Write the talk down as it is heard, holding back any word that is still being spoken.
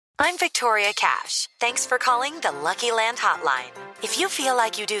I'm Victoria Cash. Thanks for calling the Lucky Land Hotline. If you feel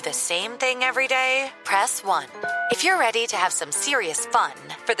like you do the same thing every day, press 1. If you're ready to have some serious fun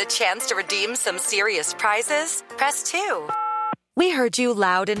for the chance to redeem some serious prizes, press 2. We heard you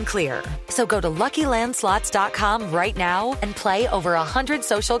loud and clear. So go to LuckyLandSlots.com right now and play over 100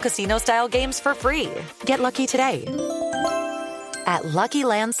 social casino-style games for free. Get lucky today at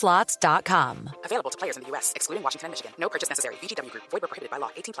LuckyLandSlots.com. Available to players in the U.S., excluding Washington and Michigan. No purchase necessary. VGW Group. Void where prohibited by law.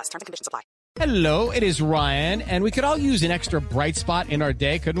 18+. Terms and conditions apply. Hello, it is Ryan, and we could all use an extra bright spot in our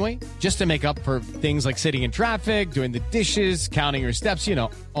day, couldn't we? Just to make up for things like sitting in traffic, doing the dishes, counting your steps,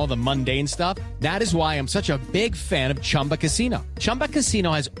 all the mundane stuff. That is why I'm such a big fan of Chumba Casino. Chumba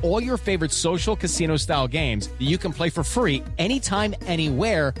Casino has all your favorite social casino-style games that you can play for free anytime,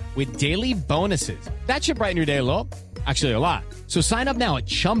 anywhere with daily bonuses. That should brighten your day a little. Actually, a lot. So sign up now at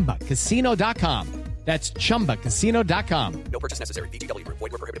ChumbaCasino.com. That's ChumbaCasino.com. No purchase necessary. VGW Group.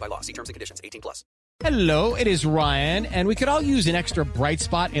 Void where prohibited by law. See terms and conditions. 18+. Hello, it is Ryan, and we could all use an extra bright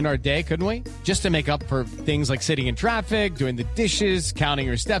spot in our day, couldn't we? Just to make up for things like sitting in traffic, doing the dishes, counting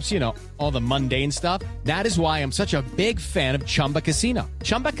your steps, all the mundane stuff. That is why I'm such a big fan of Chumba Casino.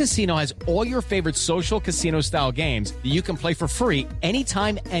 Chumba Casino has all your favorite social casino-style games that you can play for free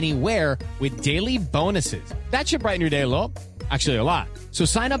anytime, anywhere with daily bonuses. That should brighten your day a little. Actually, a lot. So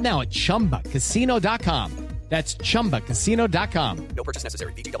sign up now at ChumbaCasino.com. That's ChumbaCasino.com. No purchase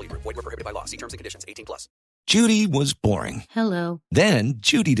necessary. VGW Group. Void where prohibited by law. See terms and conditions. 18+. Judy was boring. Hello. Then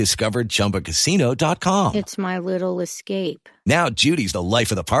Judy discovered ChumbaCasino.com. It's my little escape. Now Judy's the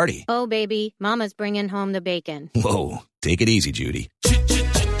life of the party. Oh, baby, mama's bringing home the bacon. Whoa, take it easy, Judy.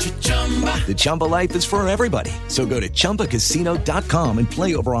 The Chumba life is for everybody. So go to ChumbaCasino.com and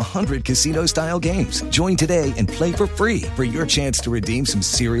play over 100 casino-style games. Join today and play for free for your chance to redeem some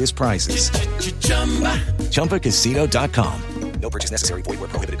serious prizes. ChumbaCasino.com. No purchase necessary. Void where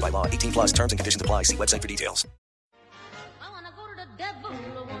prohibited by law. 18+. Terms and conditions apply. See website for details. I want to go to the devil.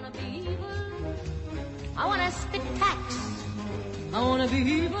 I want to be evil. I want to spit tax. I want to be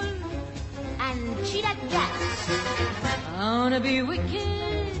evil and cheat at jacks. I want to be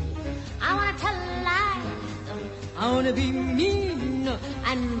wicked. I want to tell lies. I want to be mean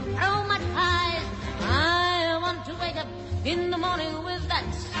and throw my ties. I want to wake up in the morning with that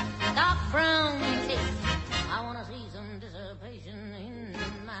dark brown face. I want to see some dissipation in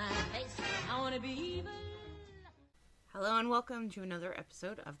my face. I want to be evil. Hello and welcome to another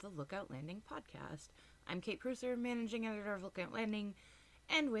episode of the Lookout Landing podcast. I'm Kate Pruser, managing editor of Lookout Landing,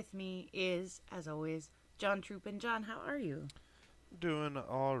 and with me is, as always, John Troop. John, how are you? Doing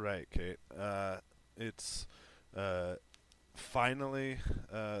all right, Kate. It's finally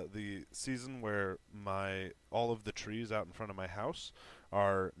the season where all of the trees out in front of my house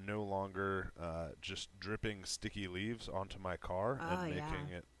are no longer just dripping sticky leaves onto my car and making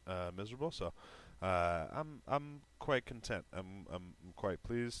it miserable. So I'm quite content. I'm quite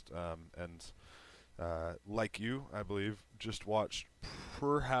pleased. And like you, I believe, just watched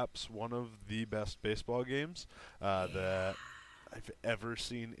perhaps one of the best baseball games that I've ever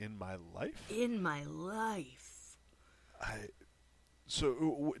seen in my life.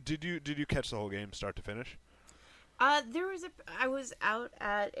 So did you catch the whole game start to finish? I was out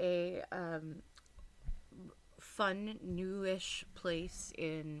at a fun newish place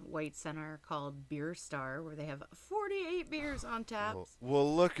in White Center called Beer Star, where they have 48 beers on tap.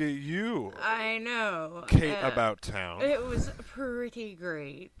 Well, look at you. I know. Kate about town. It was pretty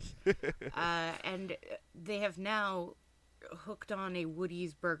great. And they have now hooked on a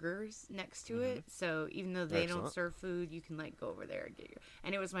Woody's Burgers next to it, so even though they don't serve food, you can go over there and get your.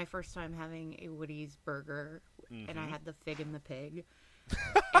 And it was my first time having a Woody's burger, and I had the fig and the pig,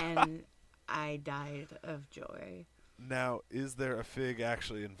 and I died of joy. Now, is there a fig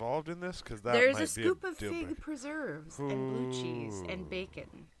actually involved in this? Because there's a scoop of fig preserves and blue cheese and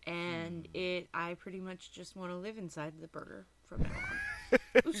bacon, and I pretty much just want to live inside the burger from now on.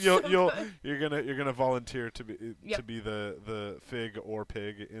 You're gonna volunteer to be the fig or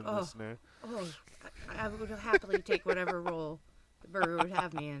pig in this scenario. I would happily take whatever role the burger would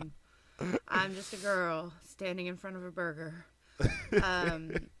have me in. I'm just a girl standing in front of a burger.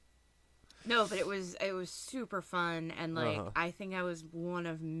 No, but it was super fun, and I think I was one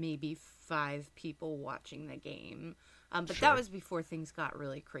of maybe 5 people watching the game. But that was before things got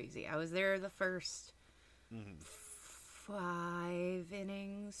really crazy. I was there the first 6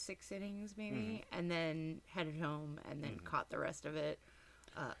 innings maybe, and then headed home, and then caught the rest of it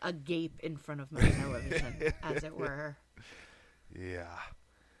agape in front of my television, as it were. Yeah,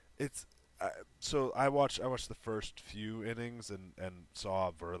 it's so I watched the first few innings and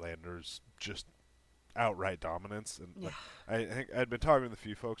saw Verlander's just outright dominance. And like, I think I'd been talking with a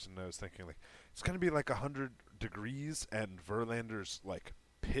few folks, and I was thinking like it's going to be like 100 degrees, and Verlander's like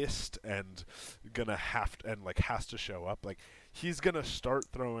pissed and gonna has to show up. Like he's gonna start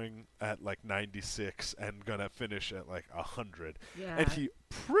throwing at like 96 and gonna finish at like 100. Yeah. And he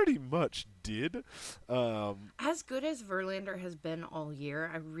pretty much did. As good as Verlander has been all year,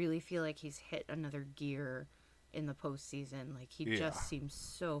 I really feel like he's hit another gear in the postseason. Like he just seems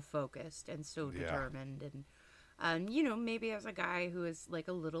so focused and so determined, and maybe as a guy who is like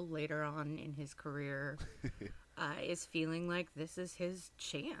a little later on in his career, is feeling like this is his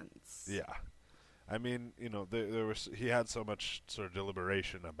chance. Yeah. I mean, he had so much sort of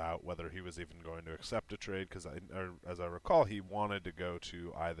deliberation about whether he was even going to accept a trade, because as I recall, he wanted to go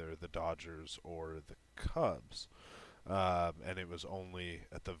to either the Dodgers or the Cubs, and it was only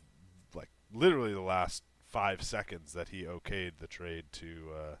at the literally the last 5 seconds that he okayed the trade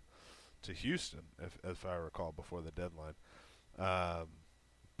to Houston, if I recall, before the deadline.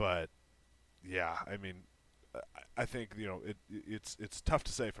 But yeah, I mean, I think it's tough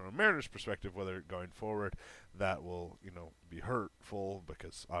to say from a Mariners perspective whether going forward that will be hurtful,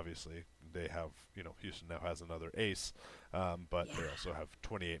 because obviously they have Houston now has another ace, but they also have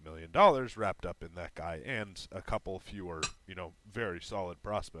 $28 million wrapped up in that guy and a couple fewer very solid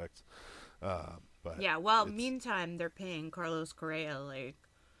prospects. But meantime they're paying Carlos Correa like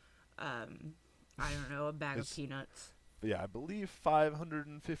I don't know, a bag of peanuts. Yeah, I believe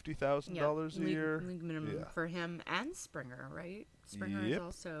 $550,000 a year. League minimum for him and Springer, right? Springer is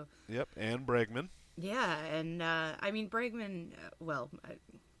also. Yep, and Bregman. Yeah, and I mean Bregman.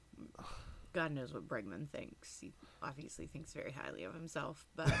 God knows what Bregman thinks. He obviously thinks very highly of himself,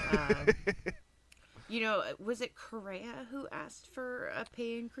 but was it Correa who asked for a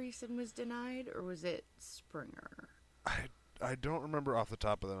pay increase and was denied, or was it Springer? I don't remember off the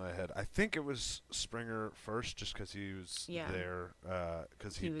top of my head. I think it was Springer first, just because he was there,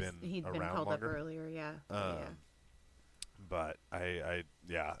 because he'd been around called longer. Up earlier, yeah. But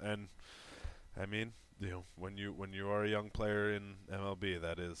and I mean, when you are a young player in MLB,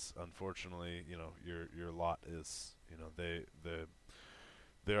 that is unfortunately, your lot is,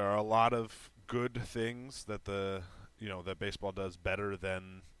 there are a lot of good things that that baseball does better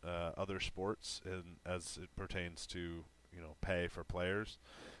than other sports, as it pertains to pay for players,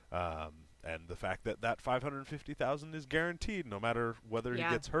 and the fact that $550,000 is guaranteed, no matter whether he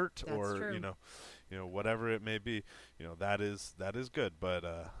gets hurt or true. Whatever it may be, that is good. But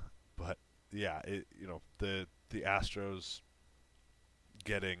yeah, the Astros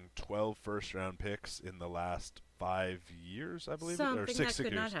getting 12 first-round picks in the last 5 years, I believe, or 6 years. Something that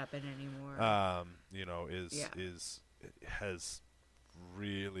could not happen anymore. Has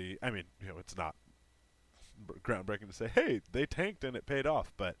really, I mean, it's not groundbreaking to say, hey, they tanked and it paid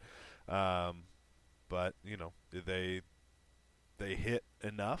off, but they hit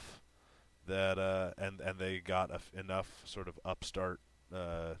enough that and they got enough sort of upstart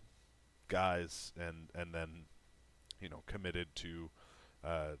guys, and then committed to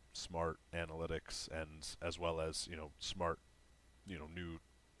smart analytics, and as well as smart new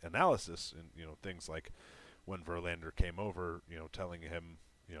analysis, and things like when Verlander came over, telling him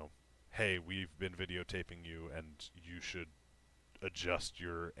hey, we've been videotaping you, and you should adjust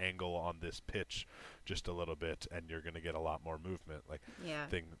your angle on this pitch just a little bit, and you're going to get a lot more movement.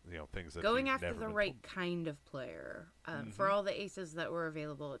 Things that going after the right kind of player. For all the aces that were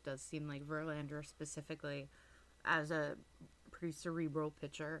available, it does seem like Verlander specifically, as a pretty cerebral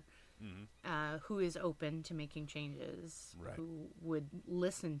pitcher, who is open to making changes, who would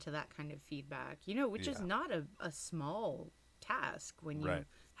listen to that kind of feedback, which is not a small task when you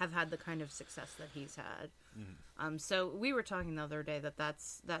have had the kind of success that he's had. So we were talking the other day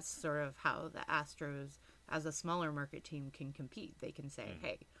that's sort of how the Astros, as a smaller market team, can compete. They can say,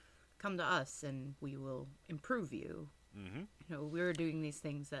 hey, come to us and we will improve you. We're doing these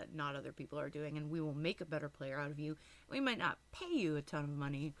things that not other people are doing, and we will make a better player out of you. We might not pay you a ton of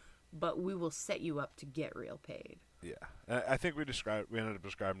money, but we will set you up to get real paid. Yeah, I think we ended up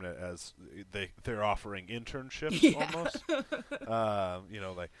describing it as they're offering internships almost.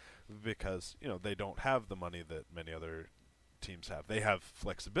 Because they don't have the money that many other teams have. They have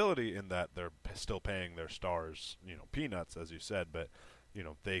flexibility in that they're still paying their stars, peanuts, as you said, but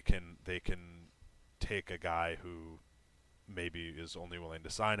they can take a guy who maybe is only willing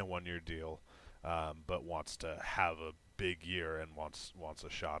to sign a 1-year deal, but wants to have a big year and wants a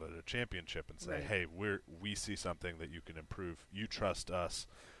shot at a championship, and say, hey, we see something that you can improve. You trust us.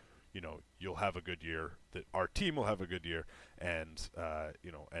 You'll have a good year. That our team will have a good year, and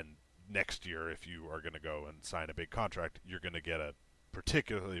and next year, if you are going to go and sign a big contract, you're going to get a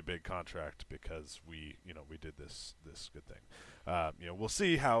particularly big contract because we did this good thing. We'll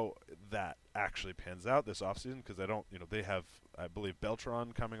see how that actually pans out this offseason because they have, I believe,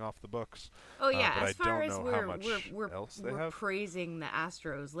 Beltran coming off the books. Oh yeah, but as far as we're praising the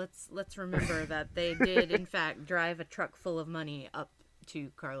Astros, let's remember that they did in fact drive a truck full of money up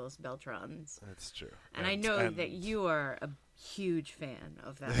to Carlos Beltran's. That's true. And I know that you are a huge fan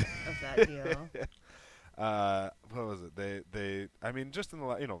of that deal. What was it? They I mean, just in the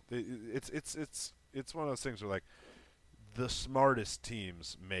it's one of those things where like the smartest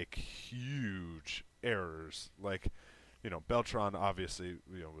teams make huge errors. Like, Beltran obviously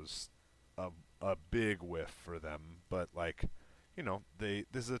was a big whiff for them, but like, this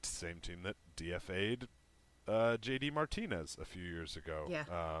is the same team that DFA'd JD Martinez a few years ago.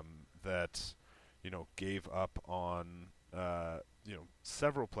 Yeah. That gave up on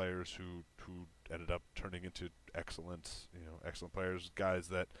several players who ended up turning into excellent players, guys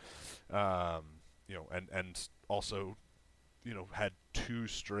that and also had two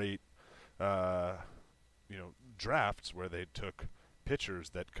straight drafts where they took pitchers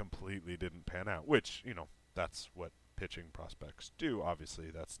that completely didn't pan out, which that's what pitching prospects do.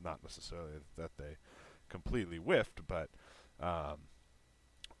 Obviously that's not necessarily that they completely whiffed, but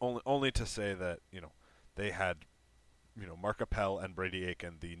only to say that they had Mark Appel and Brady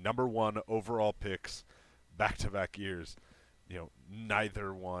Aiken, the number 1 overall picks, back-to-back years.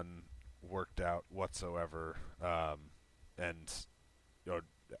 Neither one worked out whatsoever, and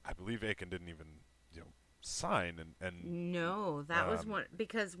I believe Aiken didn't even sign. And no, that was one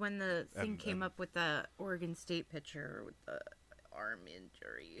because when the thing came up with the Oregon State pitcher with the arm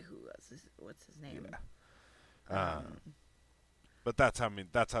injury, what's his name? Yeah. But that's how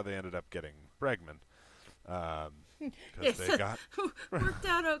they ended up getting Bregman. Because they got worked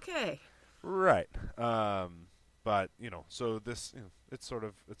out okay, right? But so this it's sort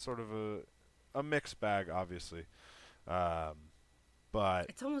of a mixed bag, obviously. But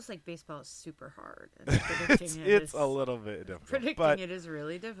it's almost like baseball is super hard. And predicting it's a little bit difficult. Predicting it is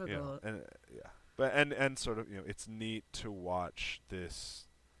really difficult. And sort of it's neat to watch this.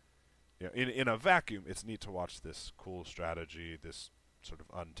 In a vacuum, it's neat to watch this cool strategy, this sort of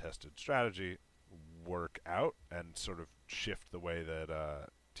untested strategy, work out and sort of shift the way that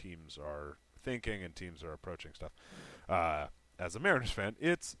teams are thinking and teams are approaching stuff. As a Mariners fan,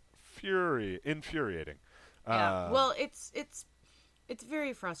 it's infuriating. Well, it's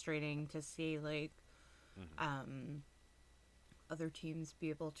very frustrating to see like other teams be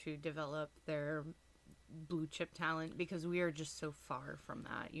able to develop their blue chip talent because we are just so far from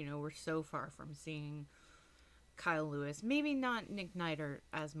that. We're so far from seeing Kyle Lewis, maybe not Nick Neidert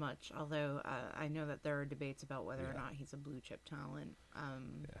as much, although I know that there are debates about whether or not he's a blue chip talent.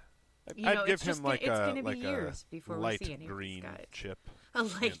 I'd give him it's going to be years before we see any green of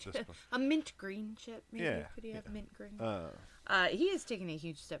these guys. chip. A mint green chip, maybe. Yeah, Could he have mint green? He has taken a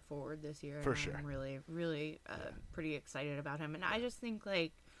huge step forward this year. For sure. I'm really, really pretty excited about him. And I just think,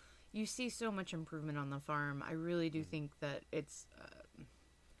 like, you see so much improvement on the farm. I really do think that it's...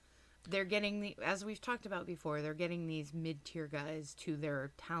 they're getting, as we've talked about before, they're getting these mid-tier guys to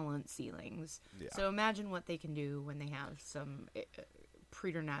their talent ceilings. Yeah. So imagine what they can do when they have some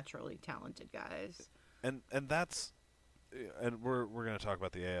preternaturally talented guys. And that's... And we're going to talk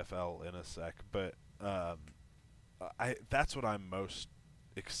about the AFL in a sec, but that's what I'm most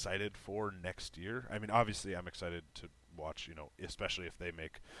excited for next year. I mean, obviously, I'm excited to watch, especially if they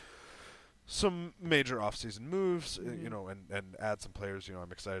make some major offseason moves, and add some players.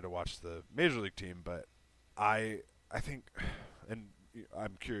 I'm excited to watch the Major League team, but I think, and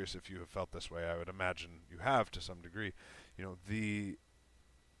I'm curious if you have felt this way. I would imagine you have to some degree. The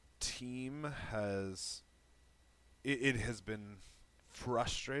team has... It has been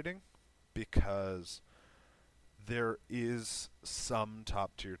frustrating because there is some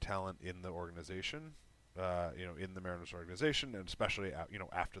top-tier talent in the organization, in the Mariners organization, and especially,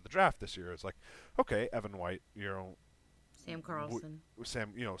 after the draft this year. It's like, okay, Evan White, Sam Carlson.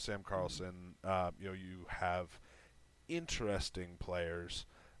 Sam Carlson. You have interesting players.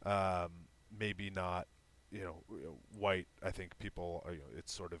 Maybe not, White. I think people,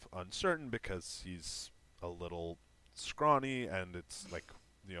 it's sort of uncertain because he's a little scrawny, and it's like,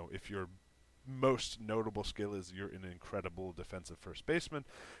 if your most notable skill is you're an incredible defensive first baseman,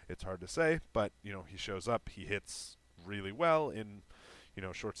 it's hard to say, but he shows up, he hits really well in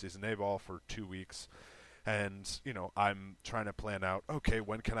short season A ball for 2 weeks, and I'm trying to plan out, okay,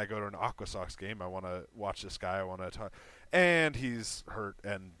 when can I go to an Aqua Sox game? I want to watch this guy, I want to talk, and he's hurt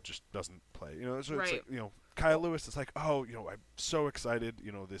and just doesn't play. So right. It's like, Kyle Lewis is like, I'm so excited,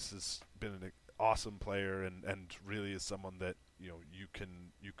 this has been an awesome player and really is someone that you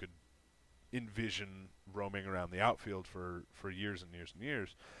could envision roaming around the outfield for years and years and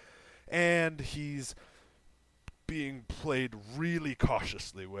years. And he's being played really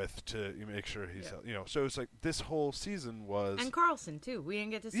cautiously with to make sure he's so it's like this whole season was. And Carlson too, we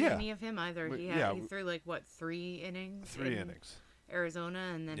didn't get to see any of him either. He threw like 3 innings. 3 innings.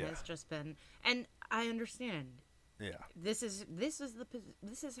 Arizona, and then has just been. And I understand. Yeah. This is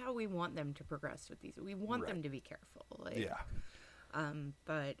how we want them to progress with these. We want them to be careful.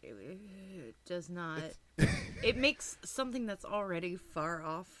 But it does not. It makes something that's already far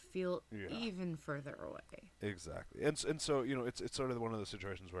off feel even further away. Exactly, and so it's sort of one of those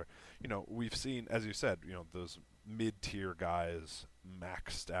situations where we've seen, as you said, those mid-tier guys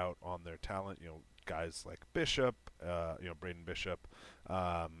maxed out on their talent. Guys like Bishop, Braden Bishop,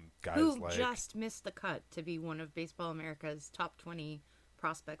 guys who like just missed the cut to be one of Baseball America's top 20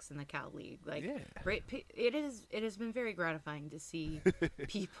 prospects in the Cal League. It has been very gratifying to see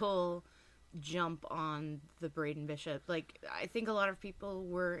people jump on the Braden Bishop. I think a lot of people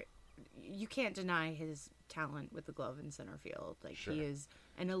you can't deny his talent with the glove in center field. He is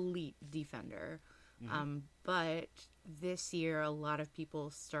an elite defender. But this year, a lot of people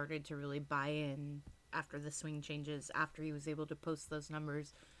started to really buy in after the swing changes, after he was able to post those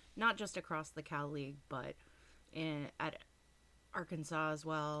numbers, not just across the Cal League, but at Arkansas as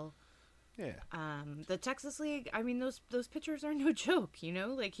well. Yeah. The Texas League, I mean, those pitchers are no joke, he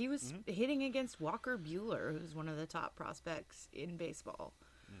was hitting against Walker Buehler, who's one of the top prospects in baseball.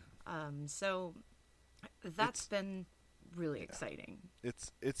 So that's been really exciting.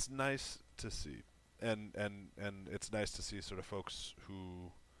 It's nice to see. And it's nice to see sort of folks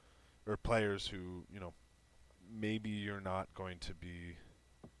or players who, maybe you're not going to be,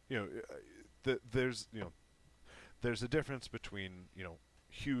 there's a difference between,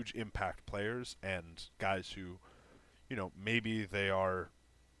 huge impact players and guys who, maybe they are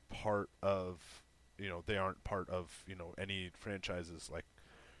part of, they aren't part of, any franchises like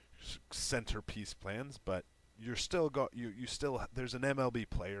centerpiece plans, but you're still there's an MLB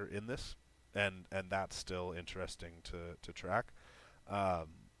player in this. And that's still interesting to track,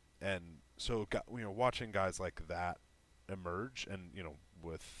 and so watching guys like that emerge, and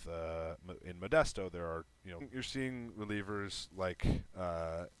with in Modesto there are you're seeing relievers like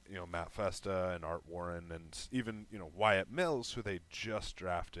Matt Festa and Art Warren and even Wyatt Mills, who they just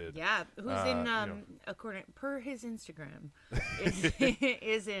drafted. Yeah, who's in according per his Instagram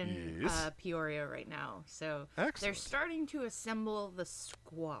is in Peoria right now. So Excellent. They're starting to assemble the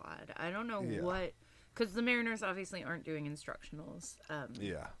squad. I don't know what, because the Mariners obviously aren't doing instructionals.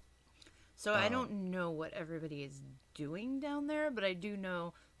 So I don't know what everybody is doing down there, but I do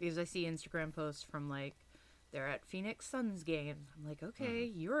know because I see Instagram posts from they're at Phoenix Suns games. I'm like, okay,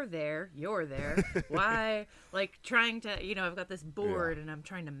 you're there. Why? Trying to, I've got this board and I'm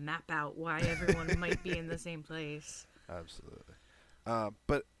trying to map out why everyone might be in the same place. Absolutely.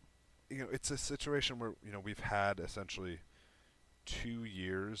 But, it's a situation where, we've had essentially 2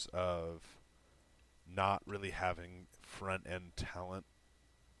 years of not really having front-end talent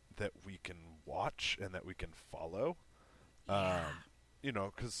that we can watch and that we can follow.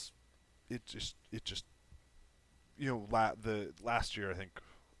 Because it just the last year, I think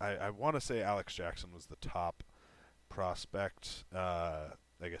I want to say Alex Jackson was the top prospect. I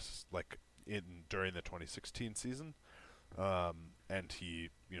guess during the 2016 season, and he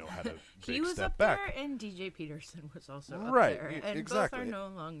had a big step back. He was up there, and DJ Peterson was also up there, and exactly. both are no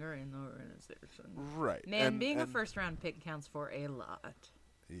longer in the organization. Right, man, being a first-round pick counts for a lot.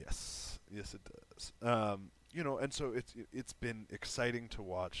 Yes, it does. And so it's been exciting to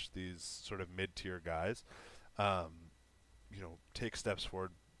watch these sort of mid-tier guys, take steps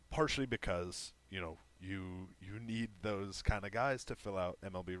forward, partially because you need those kind of guys to fill out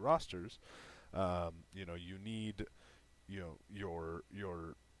MLB rosters. You need your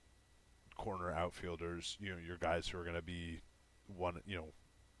corner outfielders, your guys who are going to be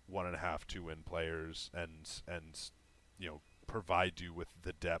 1.5, 2 win players, and provide you with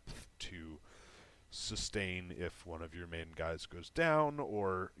the depth to sustain if one of your main guys goes down,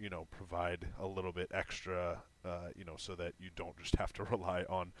 or provide a little bit extra, so that you don't just have to rely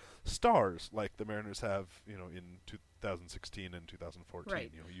on stars like the Mariners have, in 2016 and 2014.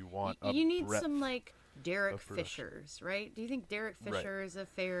 Right. You need some Derek Fishers, right? Do you think Derek Fisher is a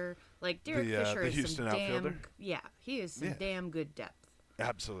fair Derek Fisher is Houston some outfielder? He is some damn good depth.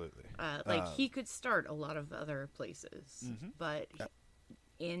 Absolutely. He could start a lot of other places, but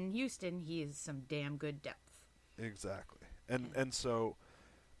in Houston, he is some damn good depth. Exactly. And so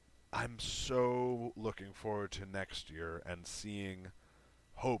I'm so looking forward to next year and seeing,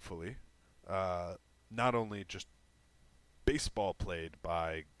 hopefully, not only just baseball played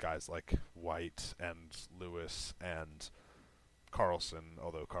by guys like White and Lewis and Carlson,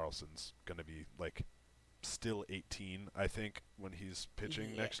 although Carlson's going to be like still 18, I think, when he's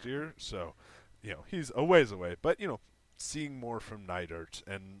pitching next year. So, he's a ways away. But, seeing more from Neidert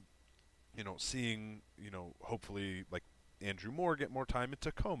and, seeing, hopefully like Andrew Moore get more time in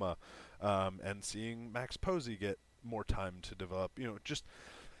Tacoma, and seeing Max Posey get more time to develop, just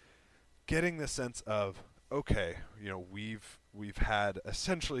getting the sense of, okay, we've had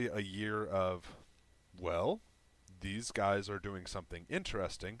essentially a year of, well, these guys are doing something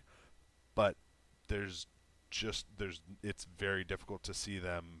interesting, but it's very difficult to see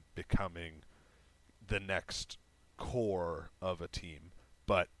them becoming the next core of a team.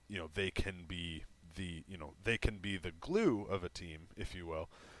 But they can be the glue of a team, if you will.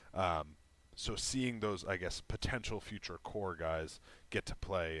 So seeing those, I guess, potential future core guys get to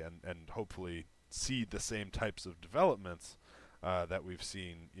play and hopefully see the same types of developments that we've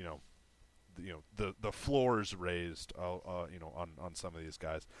seen, the floors raised, on some of these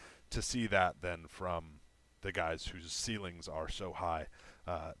guys, to see that then from the guys whose ceilings are so high,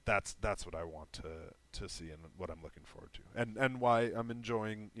 that's what I want to see and what I'm looking forward to, and why I'm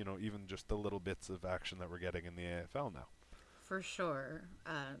enjoying, even just the little bits of action that we're getting in the AFL now. For sure,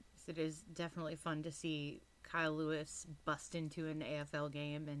 it is definitely fun to see Kyle Lewis bust into an AFL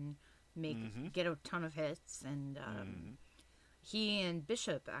game and get a ton of hits, and he and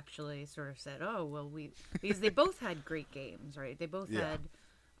Bishop actually sort of said, "Oh, well, because they both had great games, right? They both had,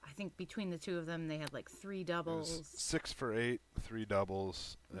 I think between the two of them, they had like 3 doubles, 6 for 8, 3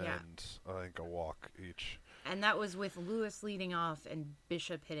 doubles, and I think a walk each." And that was with Lewis leading off and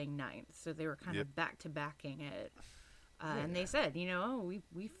Bishop hitting 9th, so they were kind of back to backing it. And they said,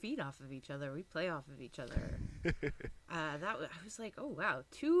 we feed off of each other, we play off of each other. I was like, oh wow,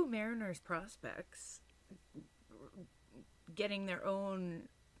 2 Mariners prospects getting their own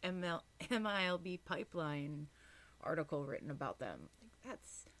MILB pipeline article written about them.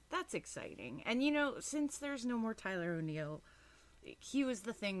 That's exciting. And since there's no more Tyler O'Neill, he was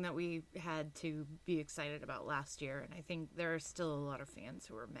the thing that we had to be excited about last year, and I think there are still a lot of fans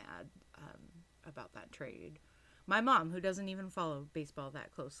who are mad about that trade. My mom, who doesn't even follow baseball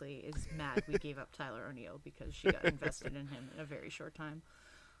that closely, is mad we gave up Tyler O'Neill because she got invested in him in a very short time.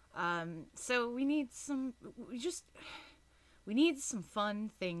 So we need some fun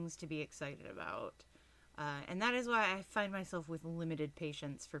things to be excited about. And that is why I find myself with limited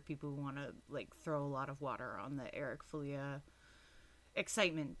patience for people who want to throw a lot of water on the Eric Folia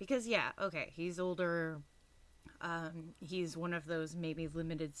excitement. Because he's older. He's one of those maybe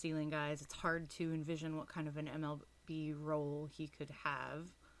limited ceiling guys. It's hard to envision what kind of an MLB role he could have.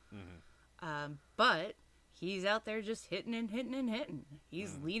 But he's out there just hitting and hitting and hitting.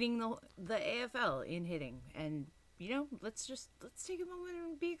 He's leading the AFL in hitting. And, let's take a moment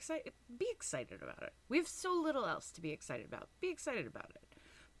and be excited. Be excited about it. We have so little else to be excited about. Be excited about it.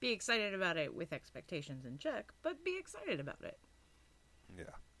 Be excited about it with expectations in check, but be excited about it.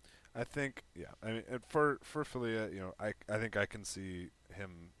 Yeah. I think, I mean, for Folia, I think I can see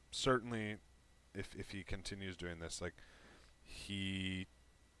him certainly, if he continues doing this, he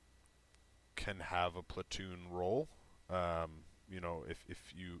can have a platoon role.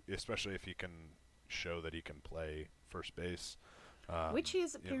 Especially if he can show that he can play first base, which he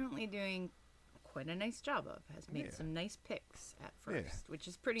is apparently doing quite a nice job of. Has made some nice picks at first, which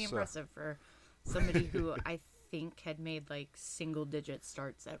is pretty impressive for somebody who I think had made single digit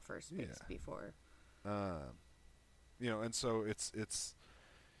starts at first base before. And so it's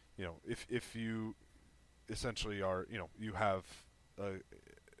if you essentially are, you have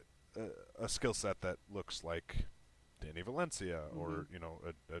a skill set that looks like Danny Valencia or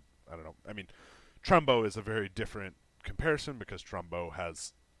I don't know. I mean, Trumbo is a very different comparison because Trumbo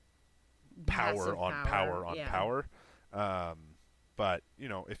has power on power. But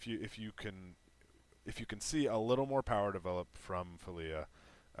if you can see a little more power develop from Folia,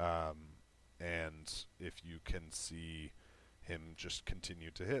 and if you can see him just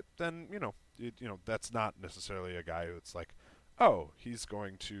continue to hit, then that's not necessarily a guy who's he's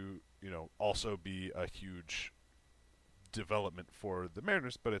going to also be a huge development for the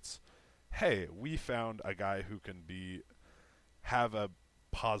Mariners, but it's, hey, we found a guy who can have a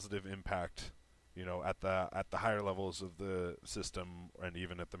positive impact, at the higher levels of the system and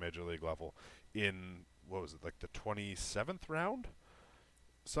even at the major league level in, what was it, the 27th round?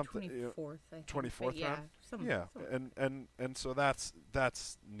 Something 24th, I think. 24th round? Something. And so that's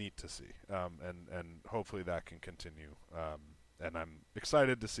neat to see. And hopefully that can continue. And I'm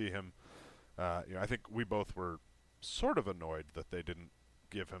excited to see him. I think we both were sort of annoyed that they didn't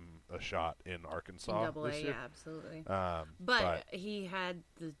give him a shot in Arkansas in this year. Yeah, absolutely. But he had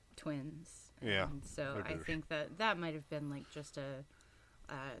the Twins. Yeah. And so I think that might have been like just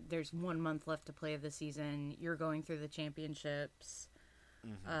there's 1 month left to play of the season. You're going through the championships.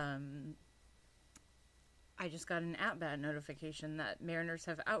 Mm-hmm. I just got an at-bat notification that Mariners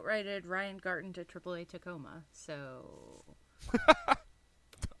have outrighted Ryan Garten to AAA Tacoma. So...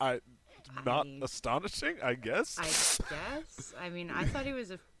 Not astonishing, I guess. I mean, I thought he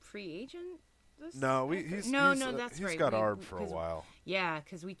was a free agent. He's right. got ARB for a while. Yeah,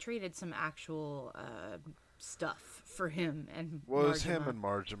 because we traded some actual stuff for him and Well, it was him and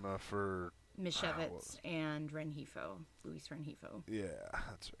Margema for Mishevitz and Luis Rengifo. Yeah,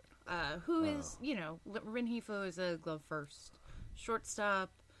 that's right. Who is, Rengifo is a glove first shortstop.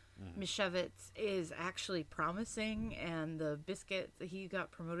 Mishevitz is actually promising, and the Biscuit, he got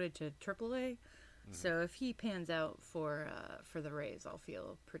promoted to AAA. So if he pans out for the Rays, I'll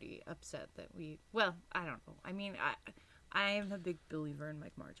feel pretty upset that well, I don't know. I mean, I am a big believer in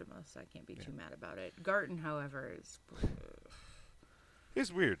Mike Margema, so I can't be too mad about it. Garten, however, is...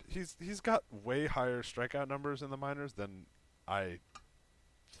 He's weird. He's got way higher strikeout numbers in the minors than I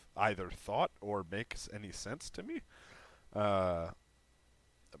either thought or makes any sense to me.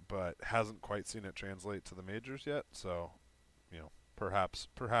 But hasn't quite seen it translate to the majors yet. So, perhaps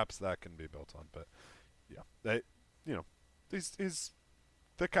that can be built on. But yeah, he's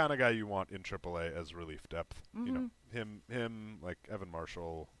the kind of guy you want in AAA as relief depth. Mm-hmm. Him like Evan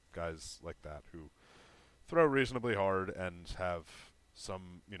Marshall, guys like that who throw reasonably hard and have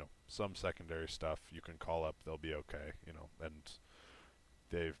some secondary stuff you can call up. They'll be okay. And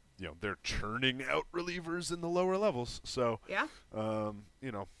they're churning out relievers in the lower levels. So yeah,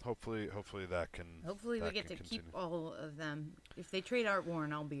 hopefully that can. Hopefully we get to keep all of them. If they trade Art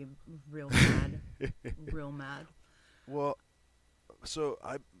Warren, I'll be real mad. Real mad. Well, so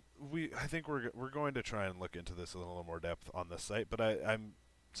I think we're going to try and look into this in a little more depth on the site. But I'm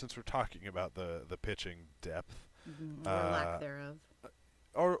since we're talking about the pitching depth or lack thereof.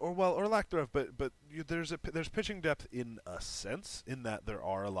 Or lack thereof, but there's pitching depth in a sense, in that there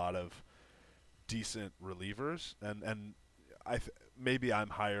are a lot of decent relievers, and maybe I'm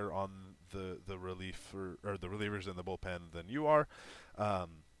higher on the relief or the relievers in the bullpen than you are,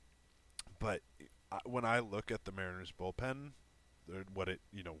 but when I look at the Mariners bullpen, what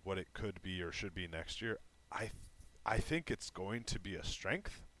it could be or should be next year, I think it's going to be a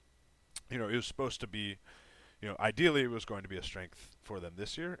strength. It was supposed to be. Ideally it was going to be a strength for them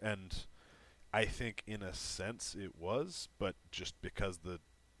this year, and I think in a sense it was, but just because the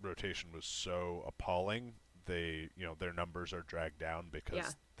rotation was so appalling, their numbers are dragged down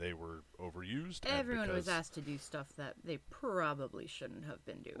because they were overused. Everyone was asked to do stuff that they probably shouldn't have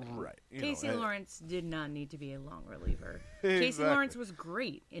been doing. Right. Casey Lawrence did not need to be a long reliever. Exactly. Casey Lawrence was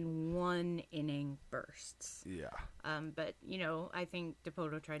great in 1 inning bursts. Yeah. But I think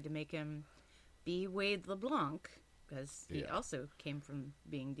Dipoto tried to make him be Wade LeBlanc, because he also came from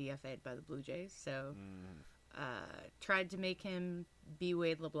being DFA'd by the Blue Jays. So tried to make him be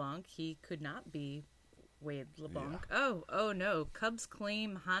Wade LeBlanc. He could not be Wade LeBlanc. Yeah. Oh no. Cubs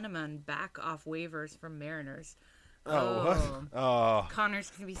claim Hahnemann back off waivers from Mariners. Oh. Connor's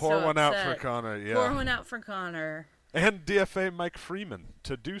going to be pour so one upset. out for Connor, yeah. Pour one out for Connor. And DFA Mike Freeman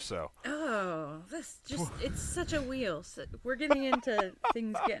to do so. Oh, it's such a wheel. So we're getting into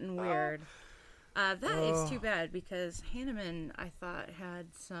things getting weird. That is too bad, because Hanneman, I thought,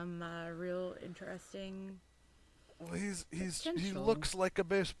 had some real interesting. Well, he looks like a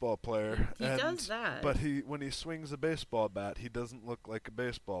baseball player. He does that. But when he swings a baseball bat, he doesn't look like a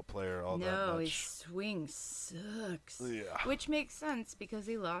baseball player all that much. No, his swing sucks. Yeah. Which makes sense, because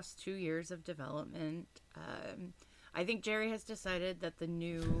he lost 2 years of development. I think Jerry has decided that the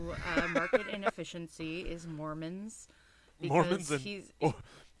new market inefficiency is Mormons. Mormons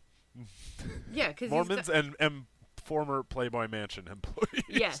Mormons and former Playboy Mansion employees.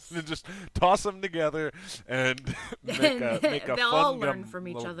 Yes. And just toss them together and make a they'll fun all learn from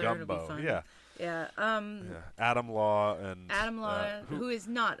each other. Gumbo. It'll be fun. Yeah. Adam Law who is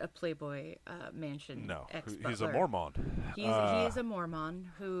not a Playboy Mansion ex-butler. He's a Mormon. He is a Mormon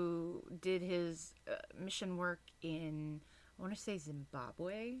who did his mission work in, I want to say,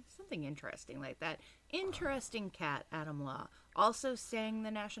 Zimbabwe, something interesting like that. Interesting cat, Adam Law. Also sang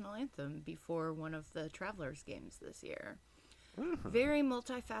the national anthem before one of the Travelers games this year. Very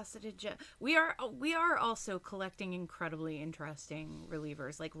multifaceted. We are also collecting incredibly interesting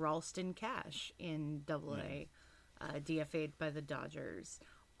relievers like Ralston Cash in AA, DFA'd by the Dodgers.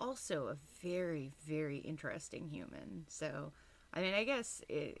 Also a very, very interesting human. So, I mean, I guess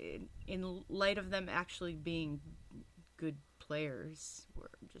in light of them actually being good players. We're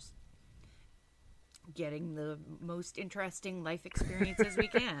just getting the most interesting life experiences we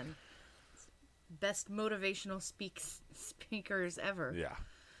can. Best motivational speakers ever. Yeah.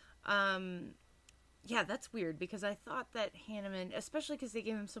 Yeah, that's weird because I thought that Hanneman, especially because they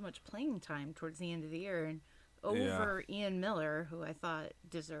gave him so much playing time towards the end of the year, and over Ian Miller, who I thought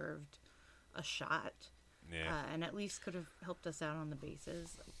deserved a shot, and at least could have helped us out on the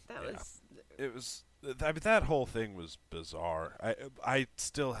bases. It was. I mean, that whole thing was bizarre. I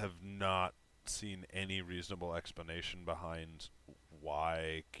still have not seen any reasonable explanation behind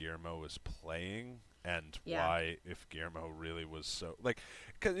why Guillermo was playing and why, if Guillermo really was so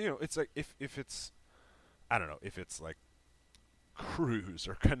because it's like if it's, I don't know, if it's like Cruz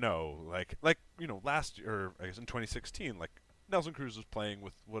or Cano, like last year, or I guess in 2016, like Nelson Cruz was playing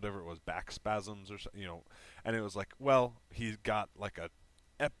with whatever it was, back spasms or and it was like, well, he got like a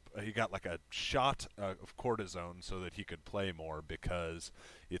shot of cortisone so that he could play more because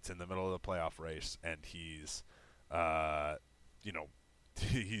it's in the middle of the playoff race and he's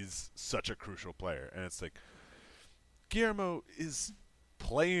he's such a crucial player. And it's like, Guillermo is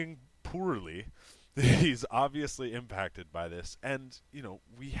playing poorly. He's obviously impacted by this, and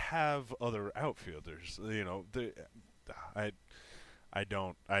we have other outfielders. I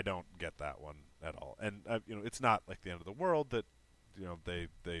don't get that one at all. And it's not like the end of the world that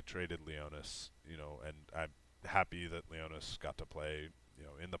they traded Leonis, and I'm happy that Leonis got to play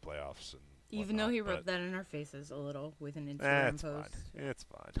in the playoffs and even though he rubbed that in our faces a little with an Instagram post. It's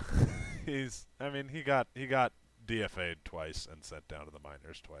fine. He got DFA'd twice and sent down to the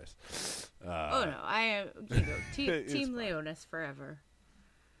minors twice. Oh no, I Team Leonis forever.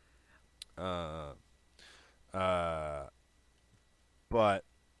 But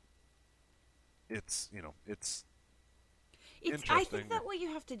it's it's I think that what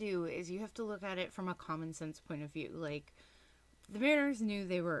you have to do is you have to look at it from a common sense point of view. Like, the Mariners knew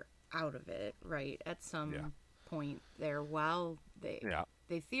they were out of it, right, at some point there. While they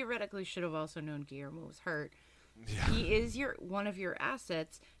theoretically should have also known Guillermo was hurt. Yeah. He is one of your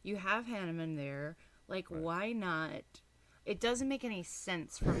assets. You have Hanneman there. Like, why not? It doesn't make any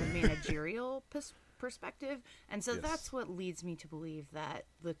sense from a managerial perspective. And so that's what leads me to believe that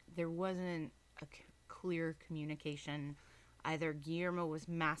there wasn't a clear communication. Either Guillermo was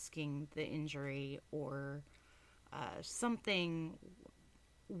masking the injury or something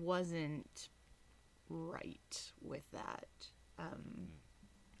wasn't right with that.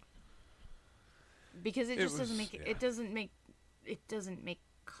 Because it doesn't make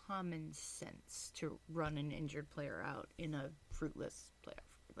common sense to run an injured player out in a fruitless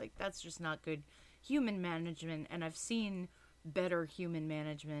playoff. Like, that's just not good human management, and I've seen better human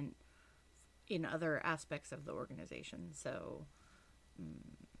management in other aspects of the organization. So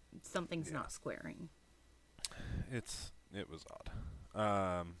something's not squaring. It was odd.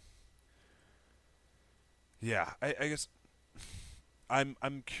 I guess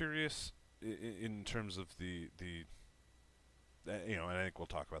I'm curious in terms of the and I think we'll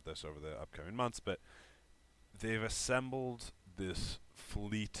talk about this over the upcoming months, but they've assembled this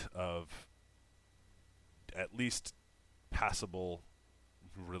fleet of at least passable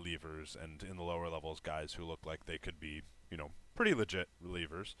relievers, and in the lower levels, guys who look like they could be, pretty legit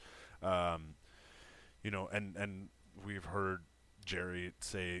relievers. And we've heard Jerry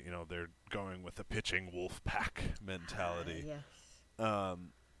say, they're going with a pitching wolf pack mentality. Yes.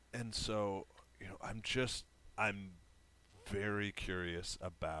 And so, I'm very curious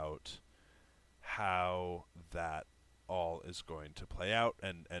about how that all is going to play out,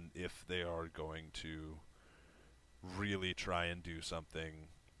 and if they are going to really try and do something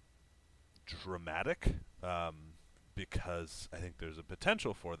dramatic, because I think there's a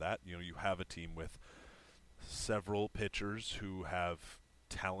potential for that. You have a team with several pitchers who have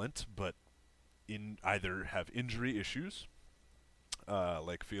talent, but either have injury issues,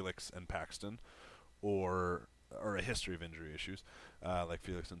 like Felix and Paxton, or a history of injury issues, like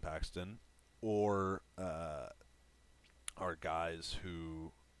Felix and Paxton, or are guys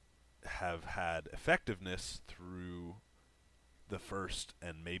who have had effectiveness through the first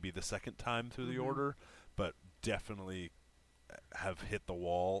and maybe the second time through the order, but definitely have hit the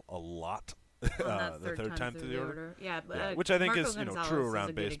wall a lot the third time through the order. Yeah, but which I think Marco is Gonzalez true is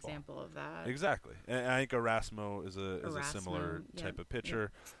around a baseball. Good example of that. Exactly, and I think Erasmo is a similar type of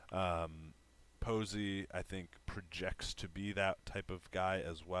pitcher. Posey, I think, projects to be that type of guy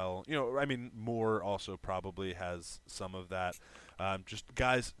as well. Moore also probably has some of that. Just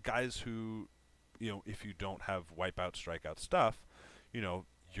guys who, if you don't have wipeout, strikeout stuff,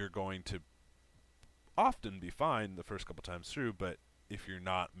 you're going to often be fine the first couple times through. But if you're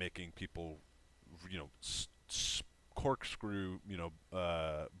not making people, corkscrew,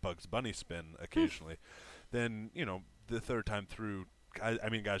 Bugs Bunny spin occasionally, then, the third time through, I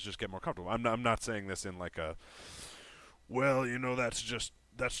mean, guys just get more comfortable. I'm not saying this in like a, well, that's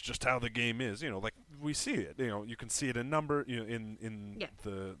just how the game is. Like we see it. You can see it in number. In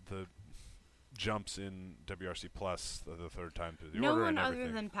the jumps in WRC Plus the third time through the order. No one and everything.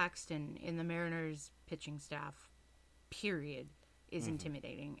 other than Paxton in the Mariners pitching staff, period, is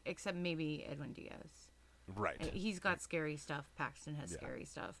intimidating, except maybe Edwin Diaz. Right. He's got scary stuff. Paxton has scary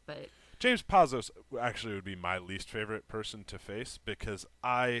stuff, but James Pazos actually would be my least favorite person to face because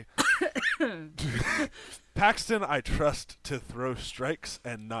Paxton I trust to throw strikes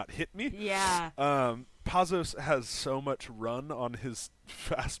and not hit me. Yeah. Pazos has so much run on his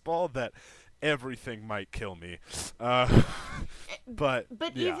fastball that everything might kill me. But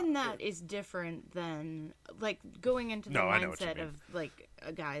even that is different than like going into the mindset of like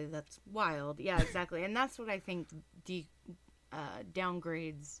a guy that's wild. Yeah, exactly. And that's what I think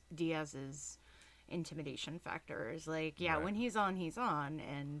downgrades Diaz's intimidation factor is like, when he's on,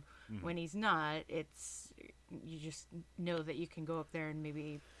 and when he's not, it's you just know that you can go up there and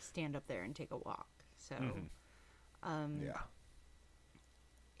maybe stand up there and take a walk. So,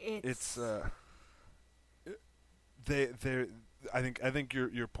 it's I think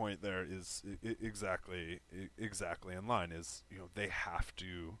your point there is exactly in line. Is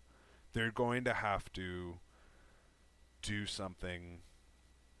they're going to have to do something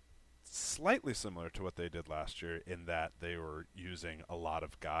slightly similar to what they did last year in that they were using a lot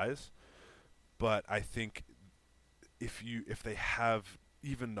of guys, but I think if they have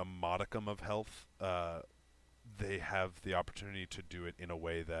even a modicum of health, they have the opportunity to do it in a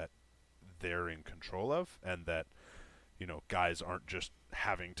way that they're in control of, and that guys aren't just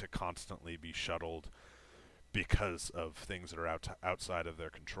having to constantly be shuttled because of things that are outside of their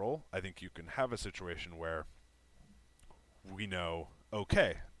control. I think you can have a situation where we know,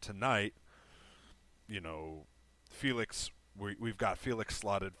 okay, tonight, Felix, we've got Felix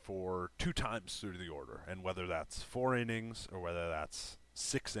slotted for 2 times through the order, and whether that's 4 innings or whether that's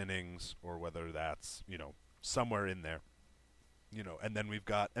 6 innings or whether that's, somewhere in there, and then we've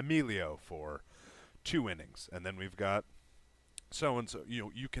got Emilio for 2 innings, and then we've got so-and-so.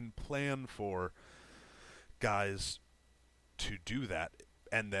 You can plan for guys to do that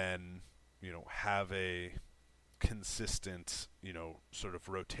and then, have a consistent, sort of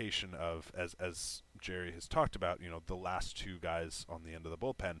rotation of, as Jerry has talked about, the last 2 guys on the end of the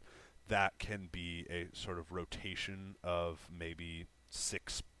bullpen. That can be a sort of rotation of maybe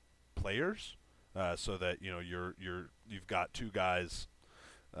 6 players, so that you've got 2 guys,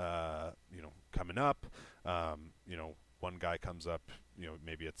 coming up. One guy comes up,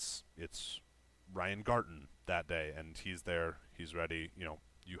 maybe it's Ryan Garton that day, and he's there, he's ready.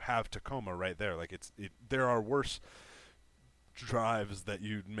 You have Tacoma right there. Like there are worse drives that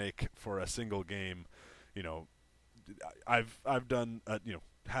you'd make for a single game. I've done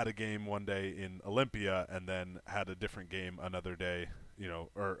had a game one day in Olympia and then had a different game another day,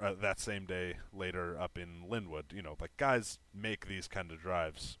 or that same day later up in Linwood. Like guys make these kind of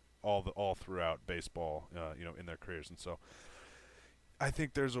drives all throughout baseball, in their careers. And so I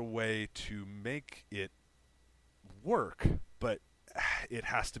think there's a way to make it work, but it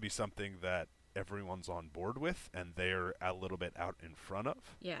has to be something that everyone's on board with and they're a little bit out in front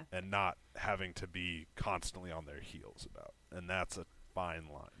of. Yeah. And not having to be constantly on their heels about. And that's a fine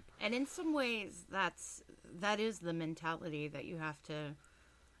line. And in some ways that is the mentality that you have to,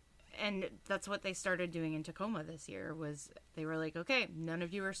 and that's what they started doing in Tacoma this year. Was they were like, okay, none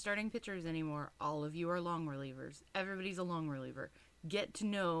of you are starting pitchers anymore. All of you are long relievers. Everybody's a long reliever. Get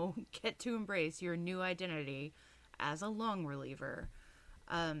to embrace your new identity as a long reliever.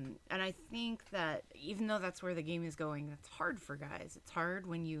 And I think that even though that's where the game is going, that's hard for guys. It's hard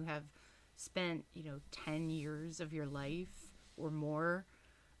when you have spent, 10 years of your life or more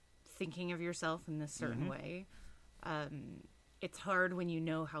thinking of yourself in this certain way. It's hard when you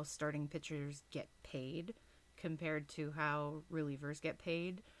know how starting pitchers get paid compared to how relievers get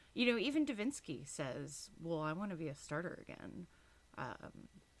paid. Even Davinsky says, well, I want to be a starter again.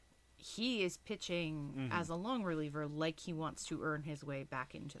 He is pitching as a long reliever like he wants to earn his way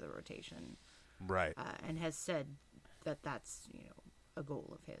back into the rotation. Right. And has said that that's, a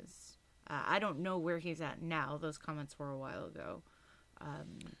goal of his. I don't know where he's at now. Those comments were a while ago.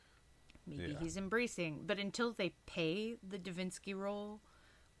 Maybe he's embracing. But until they pay the Davinsky role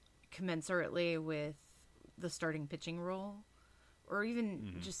commensurately with the starting pitching role, or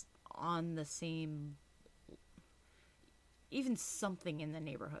even just on the same, even something in the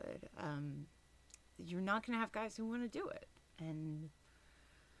neighborhood, you're not going to have guys who want to do it. And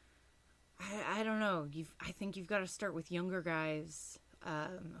I don't know. I think you've got to start with younger guys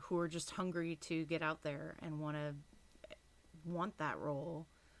who are just hungry to get out there and want that role,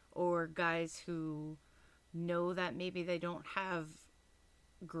 or guys who know that maybe they don't have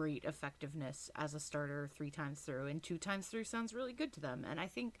great effectiveness as a starter 3 times through, and 2 times through sounds really good to them. And I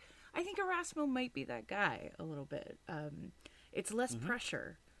think Erasmo might be that guy a little bit. It's less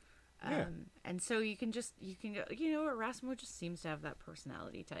pressure. And so you can Erasmo just seems to have that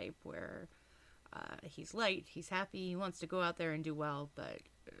personality type where he's light, he's happy, he wants to go out there and do well, but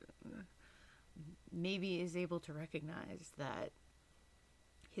maybe is able to recognize that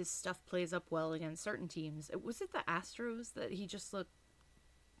his stuff plays up well against certain teams. Was it the Astros that he just looked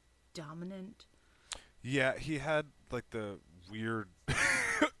dominant? Yeah, he had like the weird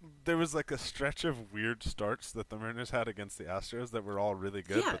there was like a stretch of weird starts that the Mariners had against the Astros that were all really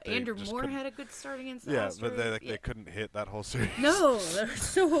good. Yeah, but Andrew Moore had a good start against the Astros. Yeah, but they couldn't hit that whole series. No, they were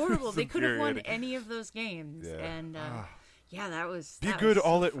so horrible. They could have won any of those games. Yeah. And that was Be that good was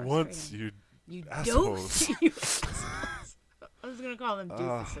all so at once, you assholes. Don't. You assholes. I was going to call them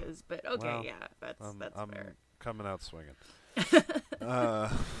doofuses, but okay, well, yeah, that's I'm fair. coming out swinging. Yeah,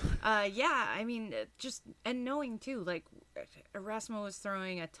 I mean, just, and knowing too, like, Erasmo was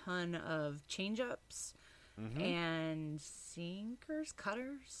throwing a ton of changeups and sinkers,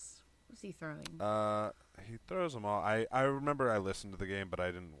 cutters. What was he throwing? He throws them all. I remember I listened to the game, but I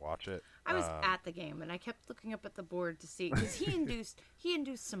didn't watch it. I was at the game, and I kept looking up at the board to see, because he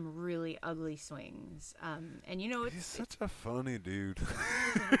induced some really ugly swings. And he's such a funny dude.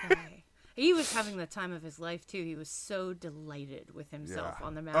 He was having the time of his life too. He was so delighted with himself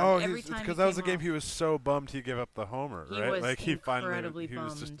on the mound. Oh, every time because that was the game he was so bummed he gave up the homer, right? He was like incredibly he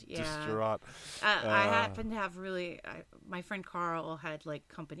bummed. was just yeah. distraught. I happened to have my friend Carl had like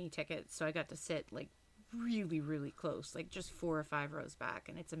company tickets, so I got to sit like really, really close, like just 4 or 5 rows back,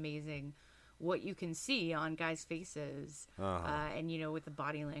 and it's amazing what you can see on guys' faces, and with the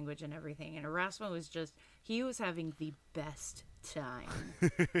body language and everything. And Erasmo he was having the best time,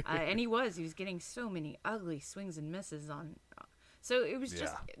 and he was getting so many ugly swings and misses on. So it was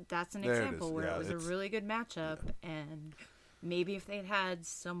that's an example where it was a really good matchup, and maybe if they'd had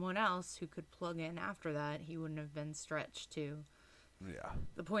someone else who could plug in after that, he wouldn't have been stretched to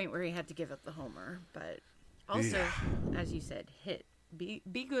the point where he had to give up the homer. But also, as you said, hit. Be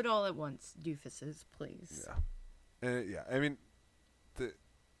good all at once, doofuses, please. Yeah. I mean,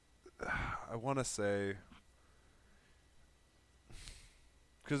 I want to say,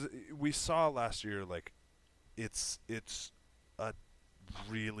 because we saw last year, like, it's a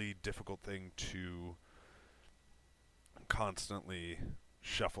really difficult thing to constantly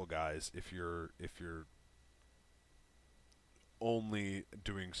shuffle guys if you're only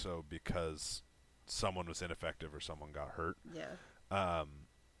doing so because someone was ineffective or someone got hurt. Yeah.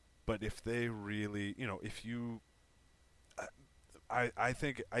 But if they really, if you, I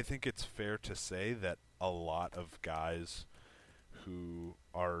think it's fair to say that a lot of guys who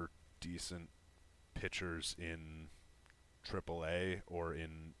are decent pitchers in AAA or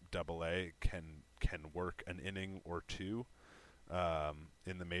in AA can work an inning or two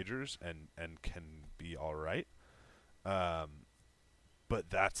in the majors and can be all right. But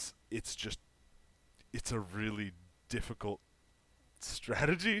it's a really difficult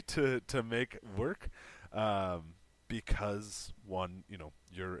strategy to make work, because one,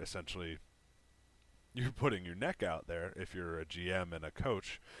 you're putting your neck out there if you're a GM and a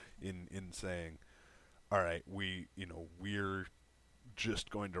coach in saying, all right, we're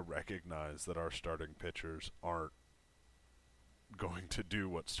just going to recognize that our starting pitchers aren't going to do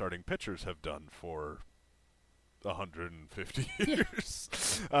what starting pitchers have done for 150 years.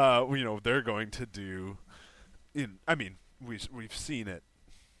 They're going to do we've seen it,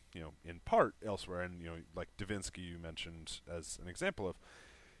 in part elsewhere, and like Davinsky you mentioned as an example of,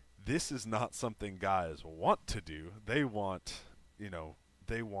 this is not something guys want to do. They want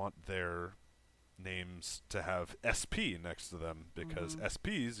their names to have SP next to them because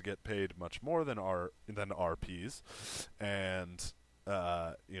SPs get paid much more than RPs, and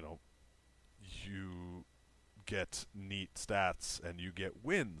you get neat stats and you get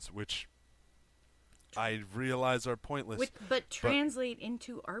wins, which I realize are pointless. But translate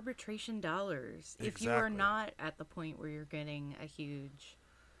into arbitration dollars. Exactly. If you are not at the point where you're getting a huge,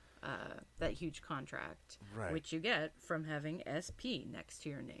 that huge contract, right, which you get from having SP next to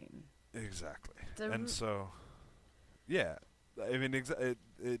your name. Exactly. And so, yeah, I mean,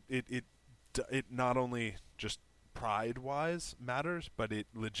 it not only just pride-wise matters, but it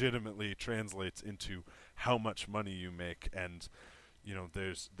legitimately translates into how much money you make. And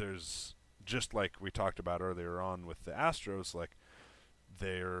there's just like we talked about earlier on with the Astros, like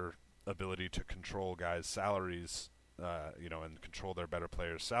they're ability to control guys' salaries, and control their better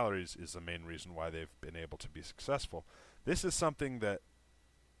players' salaries is the main reason why they've been able to be successful. This is something that,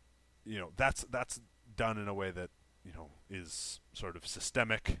 that's done in a way that, is sort of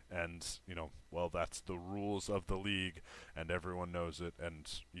systemic and, that's the rules of the league and everyone knows it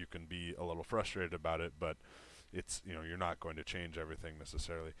and you can be a little frustrated about it, but it's, you're not going to change everything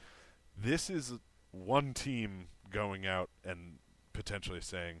necessarily. This is one team going out and potentially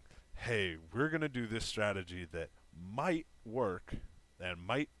saying, hey, we're going to do this strategy that might work and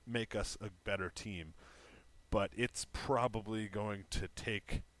might make us a better team, but it's probably going to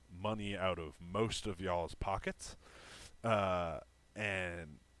take money out of most of y'all's pockets,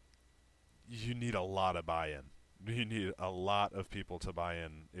 and you need a lot of buy-in. You need a lot of people to buy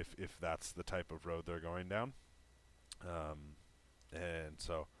in if that's the type of road they're going down. And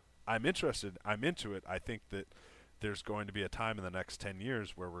so I'm interested. I'm into it. I think that there's going to be a time in the next 10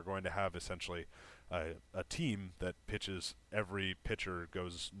 years where we're going to have essentially a team that pitches, every pitcher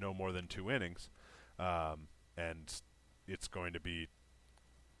goes no more than 2 innings, and it's going to be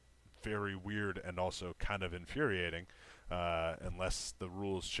very weird and also kind of infuriating unless the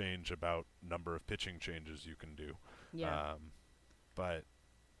rules change about number of pitching changes you can do. Yeah. But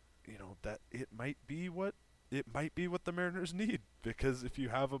that it might be what the Mariners need, because if you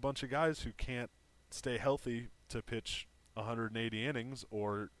have a bunch of guys who can't stay healthy to pitch 180 innings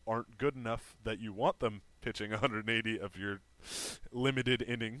or aren't good enough that you want them pitching 180 of your limited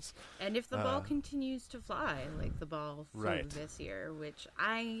innings. And if the ball continues to fly like the ball flew this year, which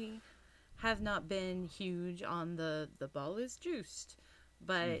I have not been huge on the ball is juiced,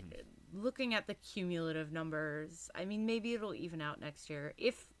 but looking at the cumulative numbers, I mean, maybe it'll even out next year.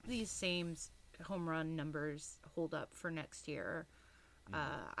 If these same home run numbers hold up for next year,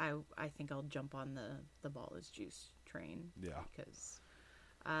 I think I'll jump on the ball is juice train. Yeah. Because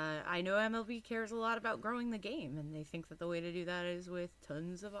I know MLB cares a lot about growing the game, and they think that the way to do that is with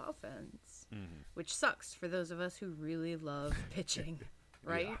tons of offense, which sucks for those of us who really love pitching,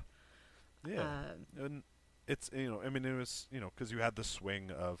 right? Yeah. And it's, it was, because you had the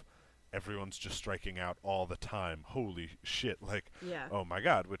swing of everyone's just striking out all the time. Holy shit. Oh my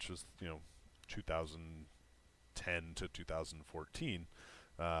God, which was, 2010 to 2014.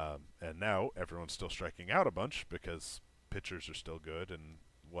 And now everyone's still striking out a bunch because pitchers are still good and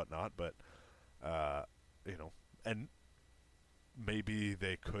whatnot. But, and maybe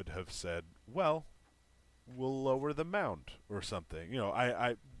they could have said, well, we'll lower the mound or something.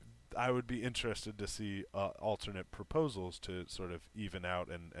 I would be interested to see alternate proposals to sort of even out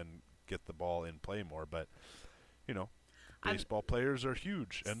and get the ball in play more. But, baseball players are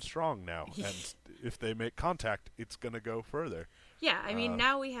huge and strong now, and if they make contact, it's going to go further. Yeah, I mean,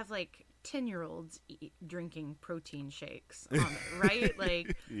 now we have 10-year-olds drinking protein shakes, right?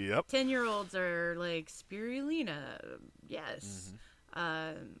 Yep. 10-year-olds are spirulina, yes.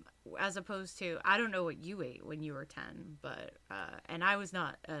 As opposed to, I don't know what you ate when you were 10, but and I was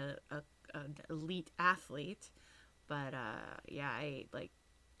not an elite athlete, but I ate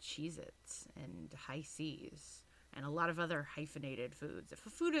Cheez-Its and High C's and a lot of other hyphenated foods. If a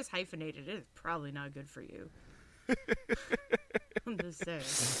food is hyphenated, it is probably not good for you. I'm just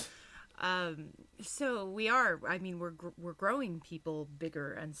saying. So we're growing people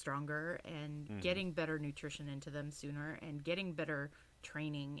bigger and stronger and getting better nutrition into them sooner and getting better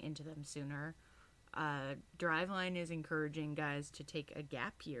training into them sooner. Driveline is encouraging guys to take a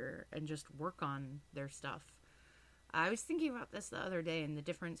gap year and just work on their stuff. I was thinking about this the other day and the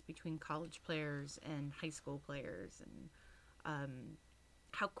difference between college players and high school players, and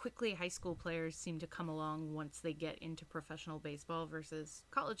how quickly high school players seem to come along once they get into professional baseball versus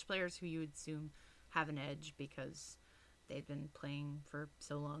college players who you would assume have an edge because they've been playing for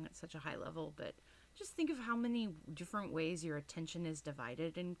so long at such a high level. But just think of how many different ways your attention is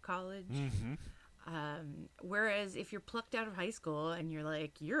divided in college. Whereas if you're plucked out of high school and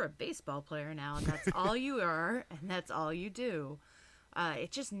you're a baseball player now and that's all you are and that's all you do,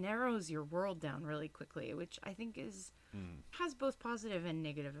 it just narrows your world down really quickly, which I think has both positive and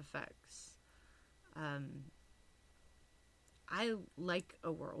negative effects. I like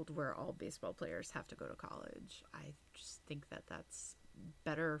a world where all baseball players have to go to college. I just think that that's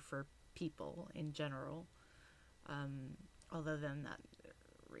better for people in general. Although then that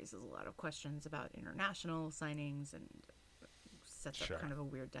raises a lot of questions about international signings and sets up kind of a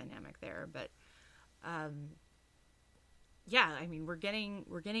weird dynamic there. But we're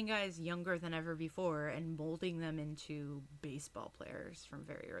getting guys younger than ever before and molding them into baseball players from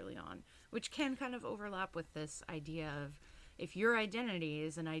very early on, which can kind of overlap with this idea of if your identity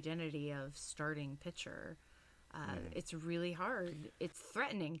is an identity of starting pitcher, It's really hard. It's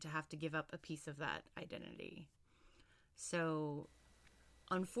threatening to have to give up a piece of that identity. So,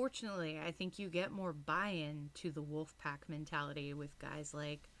 unfortunately, I think you get more buy-in to the Wolfpack mentality with guys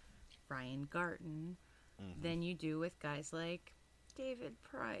like Ryan Garten than you do with guys like David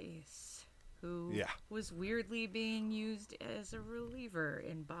Price, who was weirdly being used as a reliever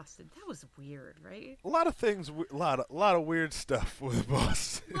in Boston. That was weird, right? A lot of things, a lot of weird stuff with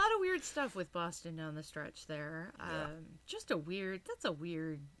Boston. A lot of weird stuff with Boston down the stretch there. Just a weird.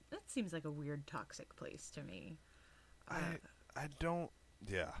 That seems like a weird, toxic place to me. I don't.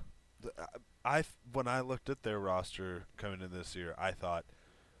 Yeah, when I looked at their roster coming in this year, I thought,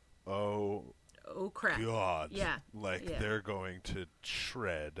 oh crap, God, they're going to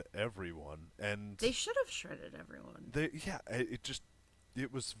shred everyone, and they should have shredded everyone.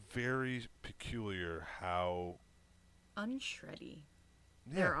 It was very peculiar how unshreddy